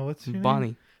 Thelma. No, what's her name?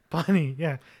 Bonnie. Bonnie,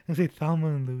 yeah. I say Thelma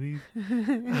and Louise.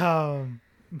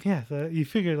 Yeah, so you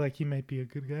figure like he might be a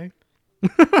good guy.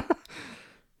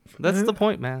 That's the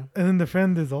point, man. And then the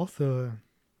friend is also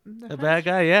A bad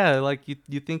guy, yeah. Like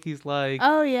you think he's like,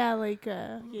 Oh yeah, like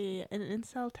an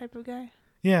incel type of guy.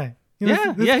 yeah. You know,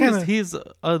 yeah, this yeah. kinda- He's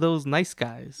those nice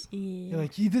guys Yeah. you're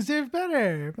like you deserve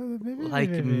better. like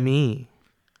me.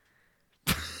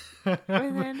 And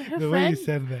then her The way you friend,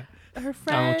 said that. her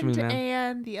know what you friend mean,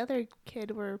 man. and the other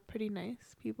kid were pretty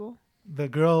nice people. The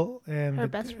girl and Her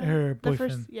best friend. her The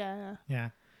boyfriend. first, yeah. Yeah,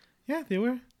 they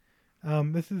were.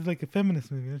 This is like a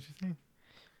feminist movie, don't you think?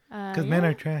 Because men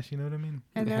are trash, you know what I mean?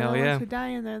 And they're Hell the yeah. ones who die,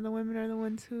 and then the women are the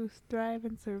ones who thrive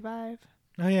and survive.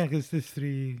 Oh yeah, because there's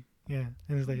three. Yeah,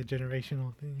 and it's like a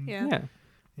generational thing. Yeah. Yeah.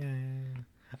 Yeah.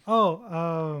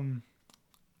 Oh,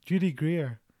 Judy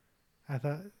Greer. I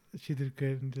thought she did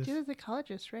good and just She's a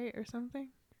psychologist, right, or something?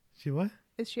 she what?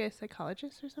 Is she a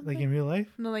psychologist or something? Like in real life?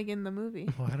 No, like in the movie.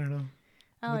 Oh, I don't know.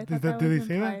 Oh, I Did thought that- that do was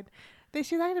they say that? implied.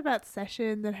 She talked about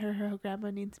sessions and her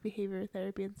grandma needs behavior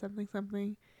therapy and something.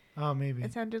 Oh, maybe.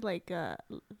 It sounded like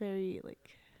very like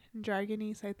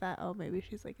jargony, so I thought, oh, maybe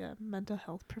she's like a mental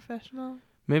health professional.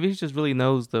 Maybe she just really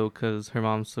knows though, because her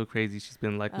mom's so crazy. She's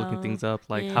been like looking Oh, things up,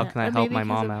 like how Yeah. can I Or help maybe my 'cause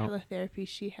mom of out? The therapy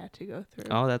she had to go through.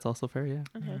 Oh, that's also fair. Yeah.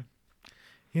 Okay.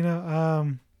 You know,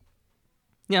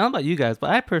 Yeah. I don't know about you guys, but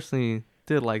I personally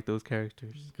did like those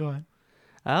characters. go on.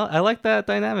 I like that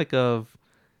dynamic of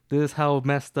this is how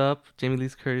messed up Jamie Lee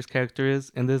Curtis' character is,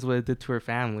 and this is what it did to her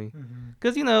family. Mm-hmm.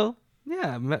 Because,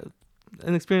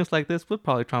 an experience like this would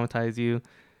probably traumatize you.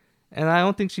 And I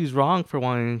don't think she's wrong for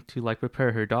wanting to, like,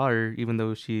 prepare her daughter, even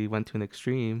though she went to an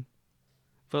extreme.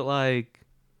 But, like,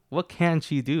 what can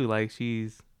she do? Like,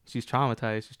 she's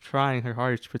traumatized. She's trying her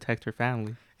hardest to protect her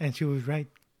family. And she was right.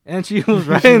 And she was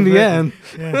right in the right. end.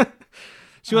 Yeah.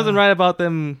 She wasn't right about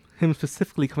him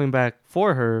specifically coming back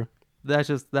for her. That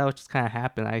was just kind of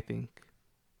happened, I think.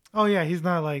 Oh yeah, he's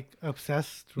not like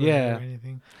obsessed with Yeah. her or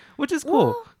anything. Which is cool,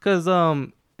 Well- because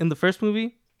in the first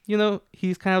movie,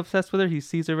 he's kind of obsessed with her. He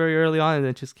sees her very early on and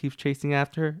then just keeps chasing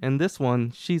after her. And this one,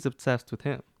 she's obsessed with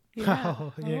him. Yeah.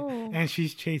 Oh, yeah. Oh. And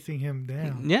she's chasing him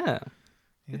down. Yeah.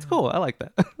 It's Yeah. cool. I like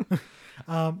that.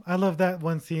 I love that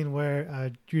one scene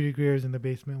where Judy Greer's in the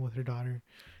basement with her daughter,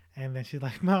 and then she's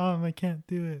like, "Mom, I can't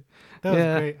do it." That was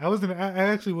Yeah. great. I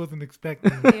actually wasn't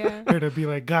expecting Yeah. her to be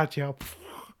like, "Gotcha."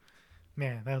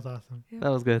 Man, that was awesome. That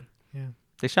was good. Yeah.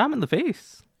 They shot him in the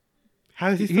face. How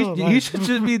is he He, still alive? he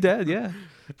should be dead. Yeah.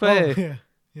 But Oh, hey, yeah.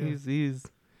 Yeah. he's He's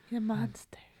a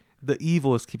monster. the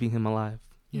evil is keeping him alive.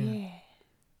 Yeah. Yeah.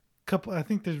 Couple. I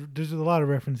think there's a lot of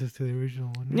references to the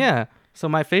original one. right? Yeah. So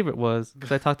my favorite was,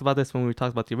 because I talked about this when we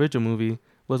talked about the original movie,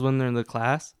 was when they're in the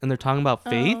class and they're talking about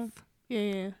faith. Oh.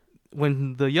 Yeah.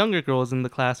 When the younger girl is in the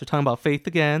class, they're talking about faith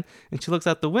again, and she looks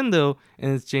out the window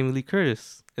and it's Jamie Lee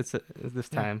Curtis. It's this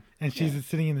Yeah. time. And she's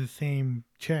sitting in the same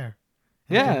chair.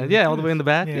 Yeah, And yeah, all the way in the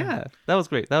back. Yeah. Yeah, that was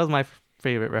great. That was my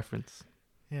favorite reference.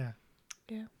 Yeah.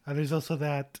 Yeah. There's also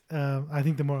that. I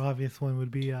think the more obvious one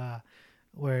would be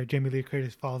where Jamie Lee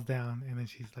Curtis falls down and then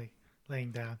she's like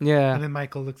laying down. Yeah, And then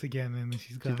Michael looks again and then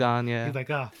she's gone. she's gone. Yeah, He's like,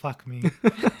 "Ah, fuck me."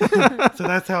 So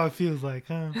that's how it feels like,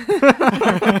 huh?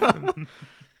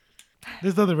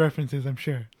 There's other references, I'm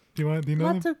sure. Do you know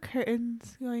Lots them? of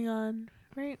curtains going on,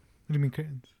 right? What do you mean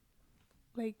curtains?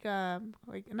 Like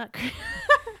not curtains.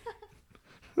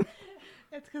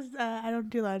 That's because I don't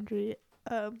do laundry.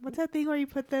 What's that thing where you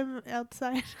put them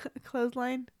outside?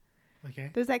 Clothesline.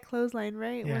 Okay. There's that clothesline,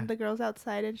 right? Yeah. When the girl's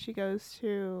outside and she goes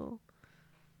to,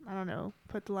 I don't know,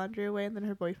 put the laundry away, and then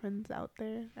her boyfriend's out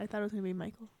there. I thought it was gonna be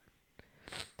Michael.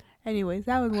 Anyways,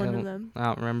 that was one of them. I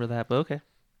don't remember that, but okay.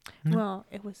 Hmm. Well,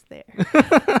 it was there.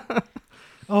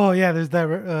 Oh yeah, there's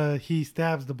that. He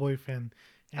stabs the boyfriend.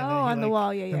 And then he, On the like-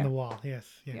 wall, yeah, On yeah. the wall, yes.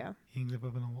 Yeah. Yeah. He hangs up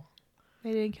on the wall.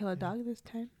 They didn't kill a dog this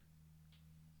time,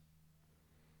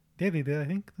 Yeah, they did. I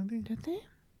think. Don't they? did they?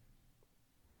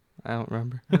 I don't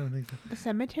remember. I don't think so. The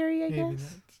cemetery, I Maybe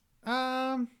guess.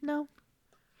 not. No.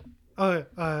 Oh,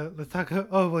 let's talk.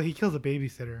 Oh, well, he kills a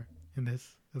babysitter in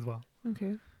this as well.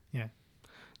 Okay.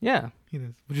 Yeah, He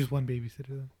does, which is one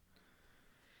babysitter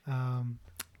though.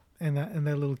 And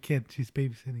that little kid she's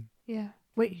babysitting. Yeah.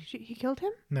 Wait, he killed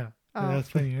him? No, Oh. that's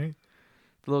funny, right?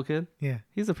 the little kid. Yeah.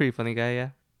 He's a pretty funny guy. Yeah.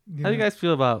 You How do you know? guys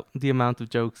feel about the amount of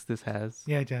jokes this has?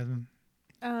 Yeah, Jasmine.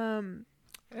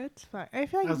 It's fine. I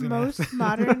feel I like was gonna ask. most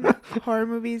modern horror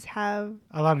movies have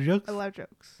A lot of jokes. a lot of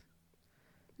jokes.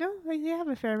 No, like they have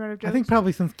a fair amount of jokes. I think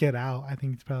probably since Get Out, I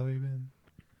think it's probably been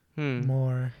Hmm.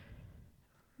 more.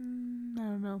 I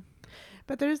don't know.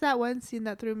 But there's that one scene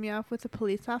that threw me off with the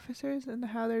police officers and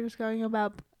how they're just going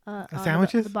about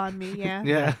sandwiches? the bond me, yeah.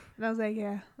 Yeah. And I was like,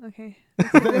 yeah, okay.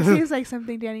 This seems like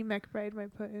something Danny McBride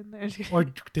might put in there. Or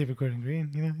David Gordon Green,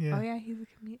 you know? Yeah. Oh yeah, he's a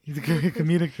comedian. He's a good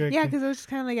comedic director. Yeah, because it was just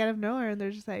kind of like out of nowhere, and they're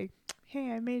just like,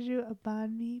 "Hey, I made you a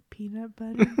banh mi peanut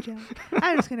butter jelly.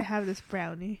 I'm just gonna have this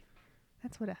brownie."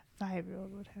 That's what a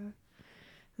 5-year-old would have.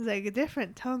 It's like a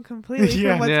different tone completely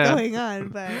Yeah. from what's Yeah. going on.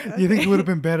 But You think okay. it would have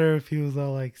been better if he was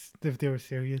all like, if they were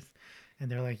serious,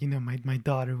 and they're like, my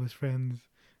daughter was friends.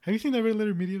 Have you seen that Red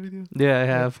Letter Media video? Yeah, I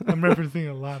have. I'm referencing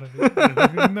a lot of it.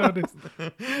 I noticed.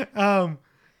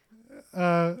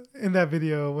 In that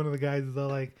video, one of the guys is all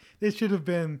like, "This should have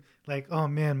been like, oh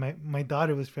man, my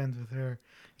daughter was friends with her.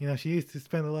 You know, she used to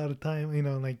spend a lot of time,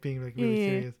 like being like really Yeah.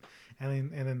 serious."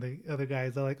 And then the other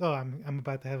guys are like, "Oh, I'm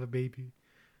about to have a baby."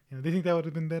 Do you think that would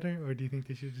have been better, or do you think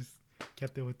they should have just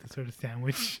kept it with the sort of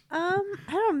sandwich? I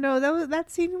don't know. That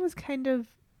scene was kind of.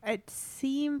 It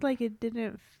seemed like it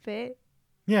didn't fit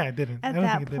Yeah, it didn't. I at don't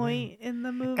that think it did. point in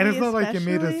the movie. And it's not like it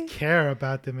made especially. us care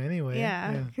about them anyway.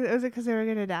 Yeah. Was it because they were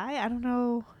gonna die? I don't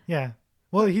know. Yeah.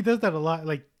 Well, he does that a lot,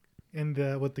 like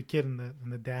with the kid and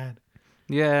the dad,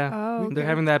 Yeah. Oh, They're okay.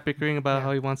 having that bickering about Yeah.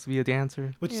 how he wants to be a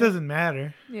dancer. which Yeah. doesn't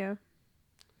matter. Yeah.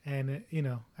 And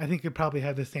I think it probably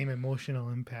had the same emotional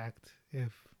impact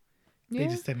if they Yeah.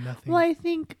 just said nothing. Well, I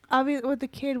think obviously with the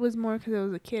kid was more because it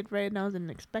was a kid, right? And I wasn't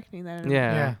expecting that.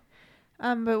 Yeah.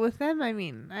 Yeah. But with them, I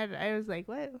mean, I was like,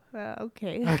 what?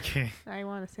 Okay. Okay. I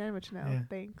want a sandwich now. Yeah.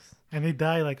 Thanks. And they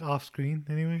die like off screen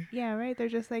anyway. Yeah, right. They're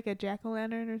just like a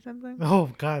jack-o'-lantern or something.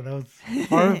 Oh God, that was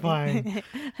horrifying.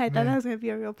 I thought Man. that was gonna be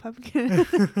a real pumpkin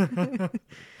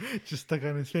Just stuck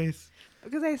on his face.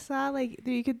 because I saw like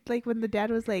you could like when the dad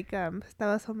was like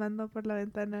estaba asomando por la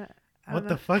ventana. I What don't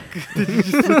the know. fuck? Did you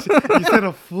just you said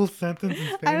a full sentence in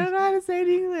Spanish? I don't know how to say it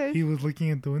in English. He was looking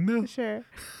at the window. Sure.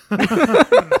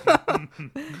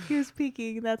 He was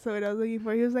peeking. That's what I was looking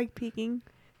for. He was like peeking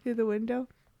through the window.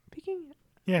 Peeking?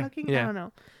 Yeah. Looking? Yeah. I don't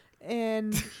know.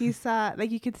 And he saw,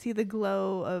 like, you could see the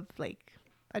glow of, like,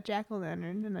 a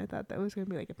jack-o'-lantern. And I thought that was going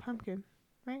to be, like, a pumpkin.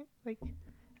 Right? Like,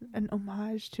 an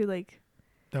homage to, like,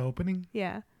 The opening.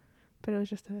 yeah. But it was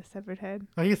just a severed head.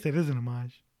 I guess it is an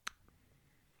homage.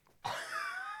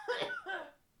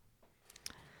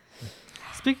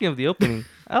 speaking of the opening,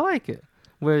 I like it.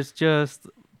 Where it's just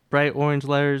bright orange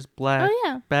letters, black Oh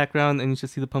yeah. background, and you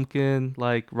just see the pumpkin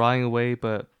like rotting away,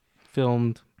 but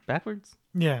filmed backwards.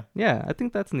 Yeah. Yeah, I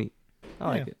think that's neat. I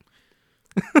like Yeah.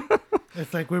 it.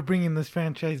 It's like we're bringing this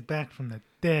franchise back from the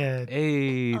dead.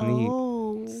 Hey, neat.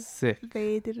 Oh, Sick.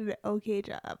 they did an okay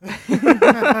job.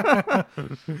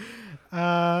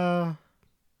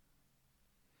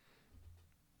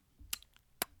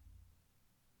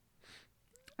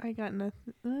 I got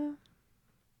nothing. Let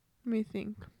me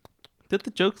think. Did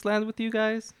the jokes land with you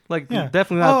guys? Like, Yeah.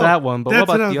 definitely not Oh, that one, but what that's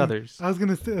about I was the gonna- others? I was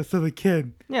gonna say, so the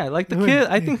kid Yeah, like the when- kid,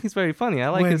 I think he's very funny. I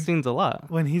like his when- scenes a lot.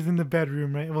 when he's in the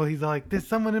bedroom, right? Well, he's like, "There's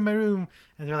someone in my room,"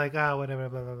 and they're like, "Ah, whatever,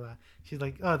 blah blah blah." She's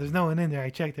like, "Oh, there's no one in there. I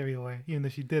checked everywhere, even though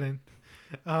she didn't."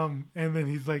 And then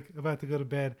he's like about to go to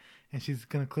bed, and she's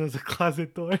gonna close the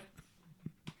closet door,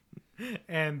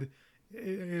 and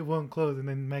it won't close. And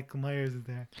then Michael Myers is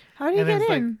there. How did you And then get it's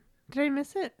like- in? Did I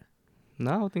miss it?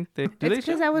 No, I don't think they do. It's They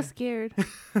because show? I was scared.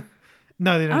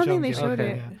 No, they don't I don't show think him they get showed in,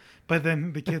 it. yeah. But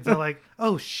then the kids are like,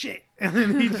 "Oh shit!" and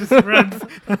then he just runs.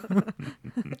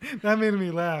 That made me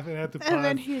laugh, and I had to pause. And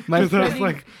then he, My Because I was and he-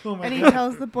 like, "Oh my and he god!"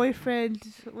 tells the boyfriend,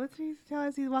 "What's he tell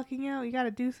us? He's walking out. You got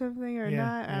to do something or Yeah,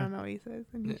 not." I yeah. don't know what he says.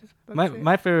 And he just My books it.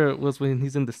 my favorite was when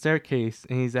he's in the staircase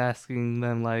and he's asking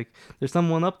them like, "There's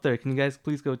someone up there. Can you guys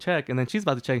please go check?" And then she's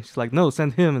about to check. And she's like, "No,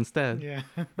 send him instead." Yeah.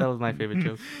 That was my favorite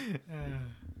joke.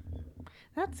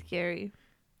 That's scary.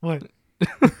 What?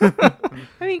 I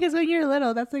mean, because when you're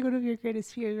little, that's like one of your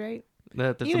greatest fears, right?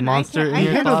 That there's Even a I monster can't- in I He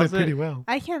your handles it closet. pretty well.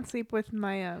 I can't sleep with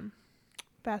my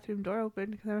bathroom door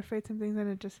open because I'm afraid something's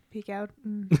gonna just peek out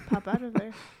and pop out of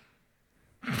there.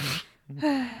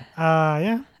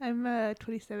 Yeah. I'm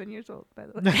 27 years old, by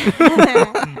the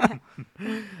way.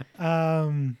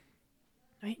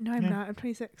 Wait, no, I'm Yeah. not. I'm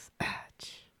 26.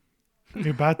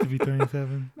 You're about to be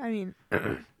 27. I mean,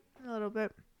 a little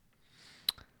bit.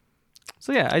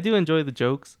 So yeah, I do enjoy the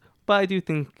jokes, but I do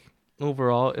think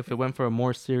overall, if it went for a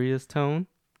more serious tone,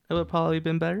 it would probably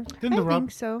been better. Didn't the I Rob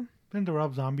think so. didn't the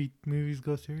Rob Zombie movies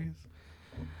go serious?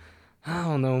 I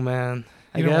don't know, man.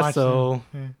 I You don't guess watch so,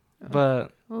 them.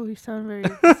 but Oh, you sound very.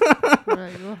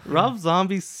 Like, oh, Rob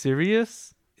Zombie's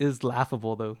serious is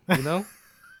laughable though. You know,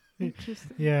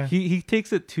 interesting. Yeah. he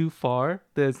takes it too far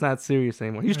that it's not serious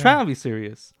anymore. He's Yeah. trying to be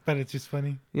serious. But it's just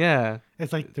funny. Yeah,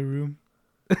 It's like The Room.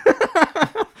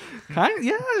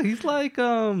 yeah. He's like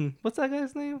what's that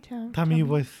guy's name? Tommy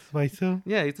Wiseau.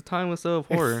 Yeah, he's a timeless of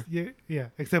horror. Yeah,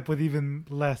 except with even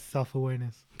less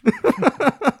self-awareness.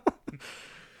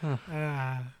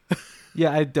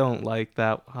 Yeah, I don't like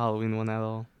that Halloween one at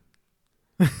all.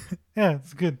 Yeah,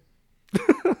 it's good.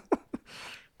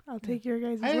 I'll take your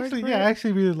guys' I word actually, for yeah, it. I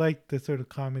actually really like the sort of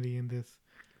comedy in this,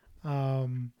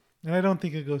 and I don't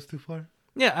think it goes too far.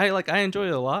 Yeah, I enjoy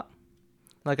it a lot.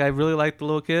 Like I really like the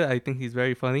little kid. I think he's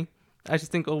very funny. I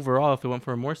just think overall, if it went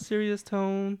for a more serious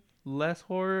tone, less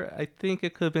horror, I think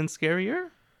it could have been scarier.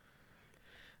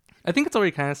 I think it's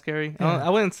already kind of scary. Yeah. I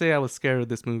wouldn't say I was scared of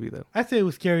this movie though. I'd say it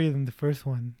was scarier than the first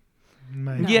one. in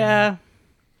my opinion. Yeah,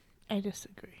 I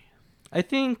disagree. I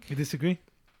think You disagree?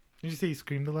 Did you say you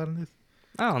screamed a lot in this?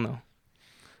 I don't know,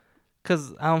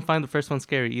 cause I don't find the first one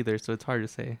scary either, so it's hard to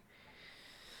say.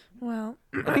 Well,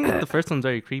 I think the first one's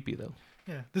very creepy though.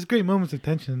 Yeah, there's great moments of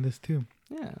tension in this too.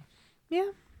 Yeah,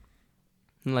 yeah,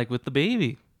 and like with the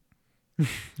baby.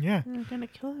 Yeah, they're gonna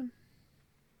kill him.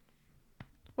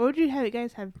 What would you have you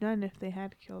guys have done if they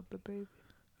had killed the baby?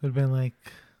 would have been like,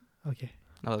 okay.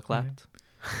 I would have clapped.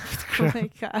 Oh my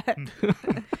god.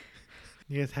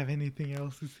 You guys have anything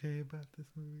else to say about this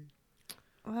movie?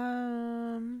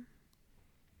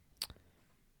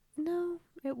 No,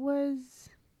 it was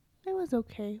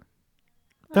okay.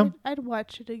 Dump- I'd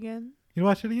watch it again. You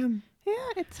watch it again? Yeah,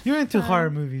 it's. You're into fun. horror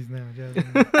movies now,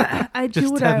 Jasmine. I do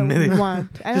Just what admit I it.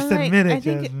 want. I Just don't admit it, I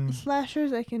think Jasmine.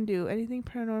 slashers I can do. Anything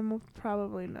paranormal,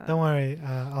 probably not. Don't worry,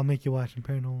 I'll make you watch some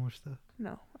paranormal stuff.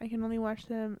 No, I can only watch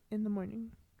them in the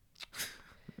morning.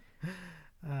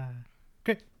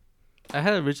 I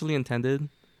had originally intended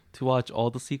to watch all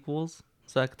the sequels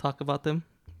so I could talk about them.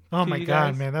 Oh To my you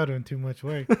god, guys. man, that would have been too much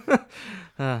work.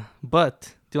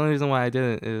 But the only reason why I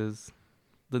didn't is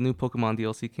the new Pokemon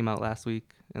DLC came out last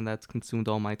week, and that's consumed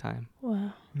all my time.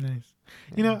 Wow. Nice.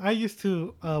 You know, I used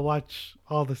to watch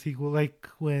all the sequel, like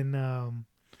when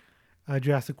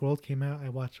Jurassic World came out. I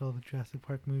watched all the Jurassic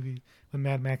Park movies. When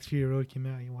Mad Max Fury Road came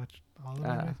out, I watched all of the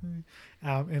Mad Max movies.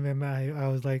 And then I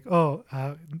was like, oh,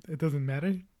 it doesn't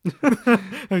matter.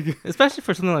 Like, Especially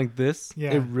for something like this,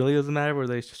 Yeah. it really doesn't matter where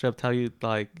they straight up tell you,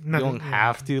 like, Nothing- you don't yeah,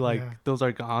 have to, like, yeah. those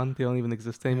are gone. They don't even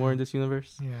exist anymore in this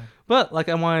universe. yeah. But, like,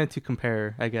 I wanted to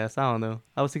compare, I guess. I don't know.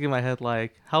 I was thinking in my head,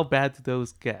 like, how bad do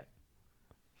those get?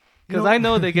 Because I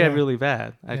know they get Yeah. really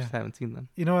bad. I Yeah. just haven't seen them.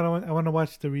 You know what? I want to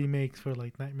watch the remakes for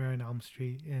like Nightmare on Elm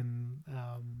Street and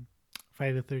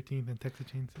Friday the 13th and Texas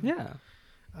Chainsaw. Yeah.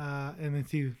 And then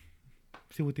see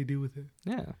what they do with it.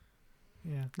 Yeah.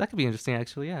 Yeah. That could be interesting,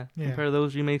 actually. Yeah. Yeah. Compare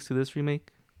those remakes to this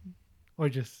remake. Or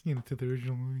just to the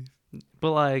original movies.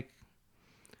 But like,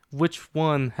 which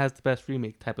one has the best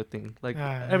remake type of thing? Like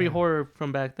every Yeah. horror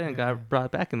from back then Yeah. got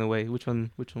brought back in a way. Which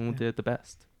one Yeah. did the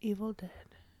best? Evil Dead.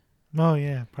 Oh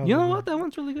yeah, probably. You know what? That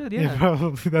one's really good. Yeah. probably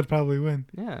that'd probably win.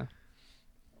 Yeah.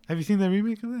 Have you seen the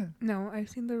remake of that? No, I've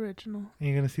seen the original. Are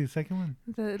you gonna see the second one?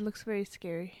 It looks very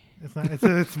scary. It's not.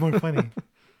 It's more funny.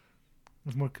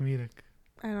 It's more comedic.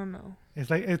 I don't know.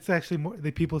 It's actually more.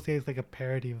 The people say it's like a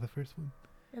parody of the first one.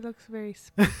 It looks very.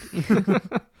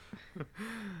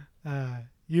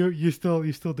 You're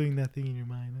still doing that thing in your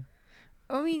mind.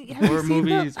 Huh? I mean, have Horror you seen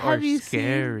movies the, are have you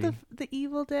scary. seen the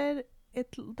Evil Dead?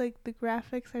 It like the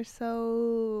graphics are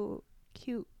so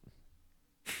cute.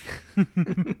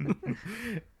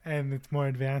 And it's more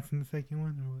advanced in the second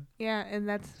one, or what? Yeah, and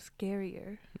that's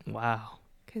scarier Wow.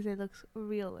 because it looks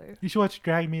realer. You should watch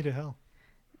Drag Me to Hell.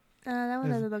 That one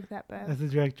That's- doesn't look that bad. That's the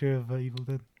director of Evil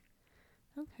Dead.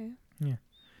 Okay. Have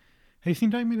you seen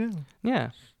Drag Me to Hell?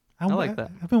 Yeah. I like that.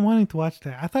 I've been wanting to watch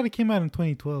that. I thought it came out in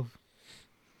 2012.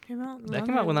 Came out. That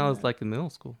came out when I was like in middle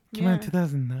school. Came out in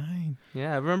 2009.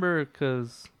 Yeah, I remember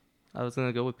because I was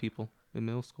gonna go with people in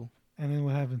middle school. And then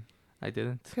what happened? I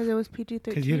didn't. Because it was PG-13.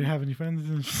 Because you didn't have any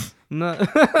friends. No.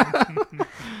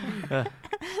 I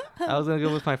was gonna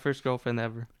go with my first girlfriend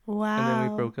ever, Wow. and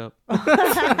then we broke up.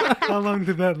 How long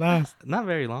did that last? Not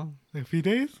very long. Like a few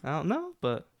days? I don't know,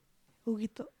 but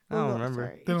Huguito. I don't Oh, remember.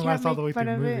 sorry. You Didn't can't last all make the way fun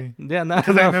through the of it. movie. yeah, not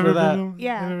Because I've enough never for that. been.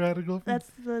 Yeah. Never had a girlfriend. That's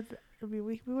the. I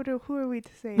mean, who are we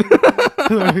to say?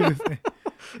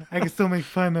 I can still make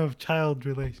fun of child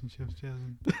relationships,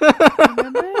 Jasmine.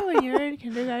 Remember when you were in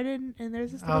kindergarten and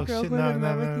there's this little Oh girl shit! who No, was in no,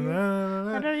 love no, with no, you? no, no,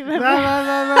 I no. don't remember.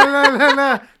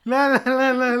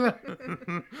 No.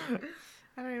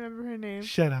 I don't remember her name.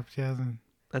 Shut up, Jasmine.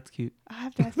 That's cute. I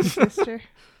have to ask my sister.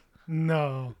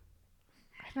 No,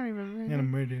 I don't remember her I'm gonna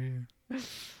name. murder you.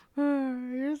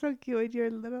 You're so cute when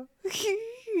you're little.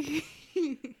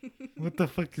 What the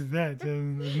fuck is that,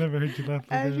 Jasmine? I've never heard you laugh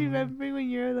like I that. remember when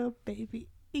you were a little baby.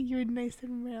 You were nice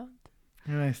and round.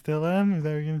 And I still am. Is that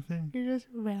what you're gonna say? You're just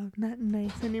round, not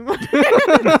nice anymore.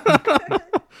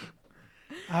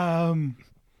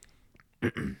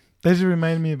 That just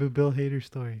reminded me of a Bill Hader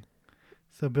story.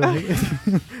 So Bill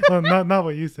Hader, well, not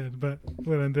what you said, but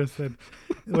what Andres said,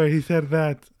 where he said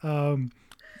that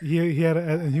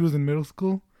he was in middle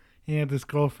school. He had this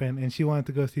girlfriend, and she wanted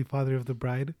to go see Father of the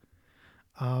Bride.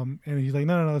 And he's like,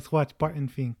 no, let's watch Barton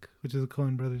Fink, which is a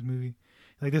Coen Brothers movie.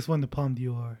 Like, this won the Palme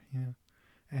d'Or, And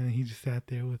then he just sat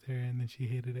there with her, and then she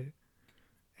hated it.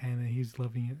 And then he was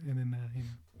loving it. And then,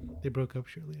 they broke up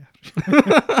shortly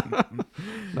after.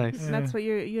 Nice. And that's what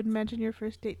you'd imagine your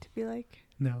first date to be like.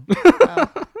 No. Oh.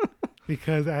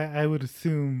 Because I would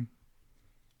assume...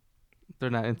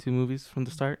 They're not into movies from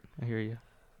the start. I hear you.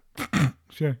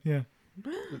 Sure, yeah.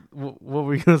 What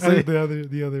were you gonna say?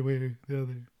 The other way.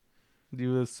 Do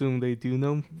you assume they do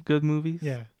know good movies?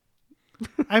 Yeah.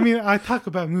 I mean, I talk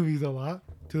about movies a lot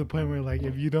to the point where, like,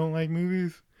 if you don't like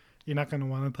movies, you're not going to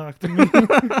want to talk to me.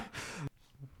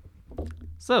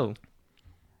 So,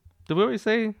 did we already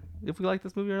say if we like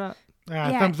this movie or not?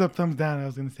 Yeah. Thumbs up, thumbs down, I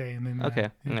was going to say. And then, Okay.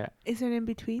 yeah. Yeah. Is there an in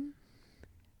between?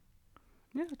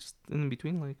 Yeah, just in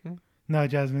between, like. Yeah. No,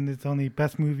 Jasmine, it's only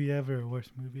best movie ever or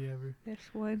worst movie ever. There's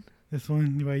one. This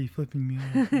one, why are you flipping me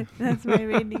off? That's my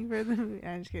rating for the movie.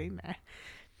 I'm just kidding.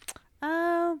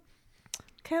 Nah.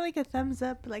 Kind of like a thumbs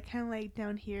up, like kind of like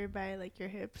down here by like your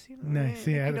hips. You know, Nice,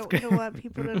 right? yeah, Like, that's you good. don't want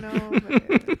people to know,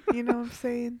 but you know what I'm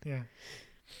saying. Yeah.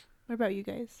 What about you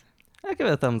guys? I give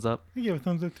it a thumbs up. I give it a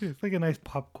thumbs up, too. It's like a nice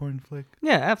popcorn flick.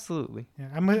 Yeah, absolutely.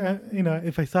 Yeah,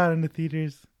 if I saw it in the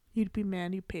theaters, You'd be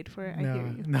mad you paid for it. I no, hear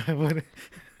you. no, I wouldn't.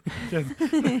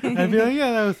 I'd be like,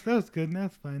 yeah, that was good.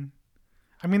 That's fine.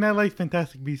 I mean, I liked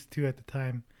Fantastic Beasts 2 at the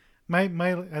time. My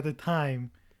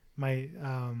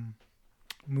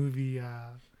movie.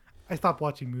 I stopped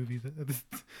watching movies.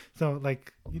 So,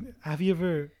 like, have you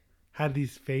ever had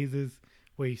these phases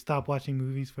where you stop watching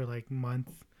movies for like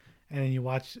months, and then you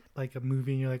watch like a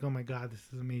movie and you're like, oh my god, this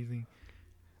is amazing.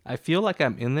 I feel like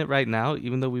I'm in it right now,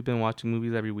 even though we've been watching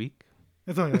movies every week.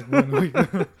 It's only like 1 week,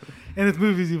 and it's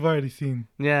movies you've already seen.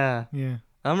 Yeah. Yeah,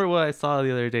 I remember what I saw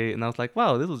the other day, and I was like,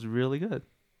 wow, this was really good.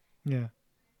 yeah.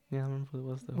 Yeah, I remember what it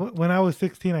was, though. When I was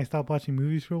 16, I stopped watching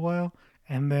movies for a while,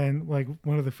 and then like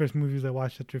one of the first movies I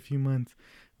watched after a few months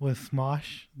was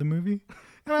Smosh, the movie.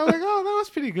 And I was like, oh, that was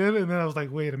pretty good. And then I was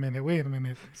like, wait a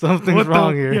minute. Something's What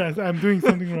wrong here. Yes, I'm doing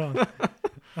something wrong.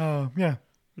 Yeah.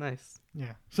 Nice.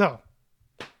 Yeah. So,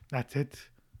 that's it.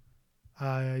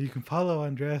 You can follow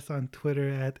Andres on Twitter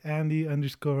at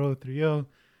Andy_030.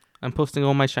 I'm posting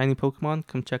all my shiny Pokemon.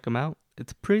 Come check them out.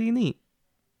 It's pretty neat.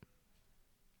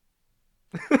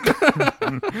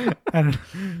 And,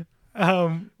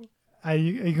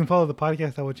 you can follow the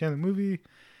podcast at Watch the Movie.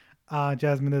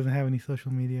 Jasmine doesn't have any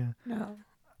social media. No.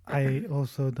 I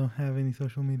also don't have any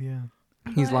social media.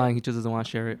 He's But- lying. He just doesn't want to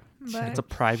share it. But, It's a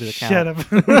private account. Shut up.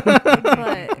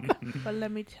 but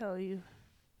let me tell you,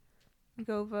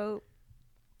 go vote.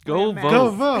 Go Wear a vote.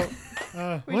 Go mask.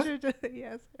 vote. We What? should do it,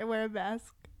 yes, and wear a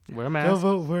mask. Wear a Go mask.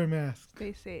 vote, wear a mask.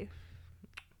 Stay safe.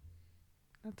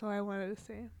 That's all I wanted to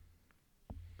say.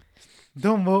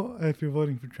 Don't vote if you're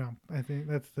voting for Trump. I think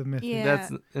that's the message. Yeah. That's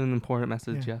an important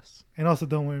message, Yeah. yes. And also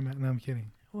don't wear a mask. No, I'm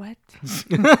kidding. What?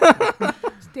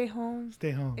 Stay home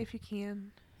Stay home. if you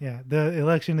can. Yeah, the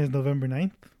election is November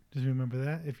 9th. Just remember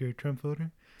that if you're a Trump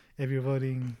voter. If you're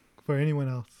voting for anyone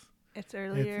else, It's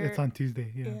earlier. it's on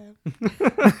Tuesday. Yeah.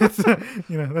 Yeah. It's,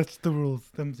 that's the rules.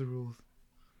 Them's the rules.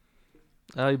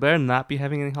 You better not be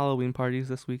having any Halloween parties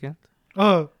this weekend,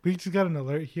 Oh, we just got an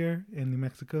alert here in New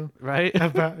Mexico right?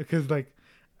 about because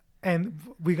and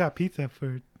we got pizza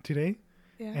for today,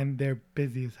 Yeah. and they're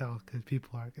busy as hell because people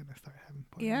are gonna start having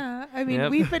parties. Yeah, I mean,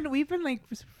 Yep. we've been like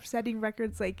setting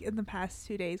records like in the past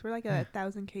 2 days. We're like at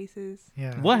 1,000 cases.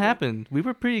 Yeah. What happened? We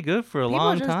were pretty good for a People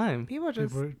long just- time. People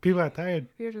just People are tired.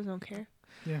 don't care.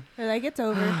 Yeah. They're like, it's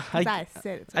over. 'Cause I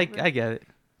said it's I over. get it,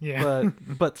 Yeah.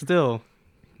 but still,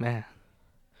 man,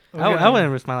 Okay. I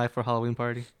wouldn't risk my life for a Halloween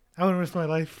party. I wouldn't risk my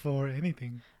life for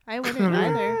anything. I wouldn't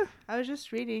either. I was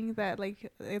just reading that like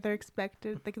they're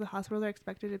expected, like the hospitals are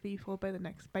expected to be full by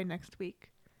next week.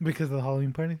 Because of the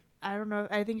Halloween party? I don't know.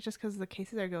 I think just because the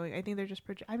cases are going, I think they're just.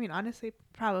 I mean, honestly,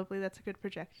 probably that's a good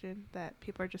projection that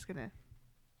people are just gonna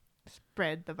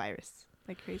spread the virus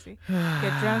like crazy.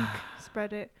 Get drunk,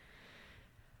 spread it.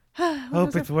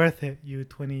 Hope it's worth it, you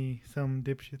 20-some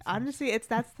dipshits. Honestly,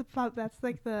 that's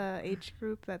like the age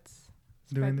group that's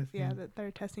Doing this, Yeah, yeah. that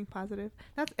they're testing positive.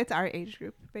 It's our age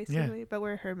group basically, but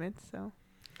we're hermits, so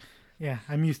Yeah,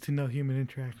 I'm used to no human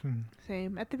interaction.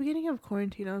 same. At the beginning of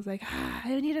quarantine, I was like,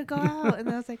 I need to go out, and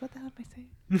then I was like, what the hell am I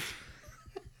saying?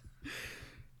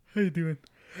 How you doing?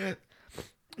 You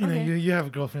know, Okay. you have a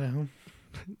girlfriend at home.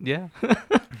 Yeah,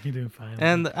 You're doing fine.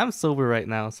 and I'm sober right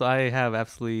now, so I have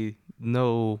absolutely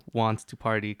no wants to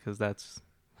party because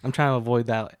I'm trying to avoid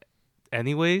that,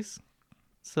 anyways.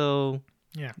 So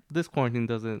yeah. this quarantine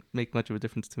doesn't make much of a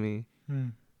difference to me.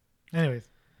 Anyways,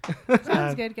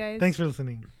 Sounds good, guys. thanks for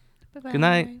listening. Bye-bye. Good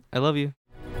night. I love you.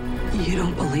 You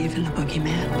don't believe in the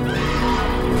boogeyman?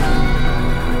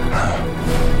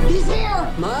 He's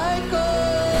here! Michael!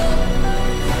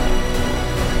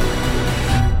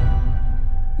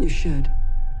 You should.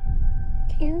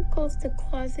 Can you close the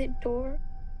closet door?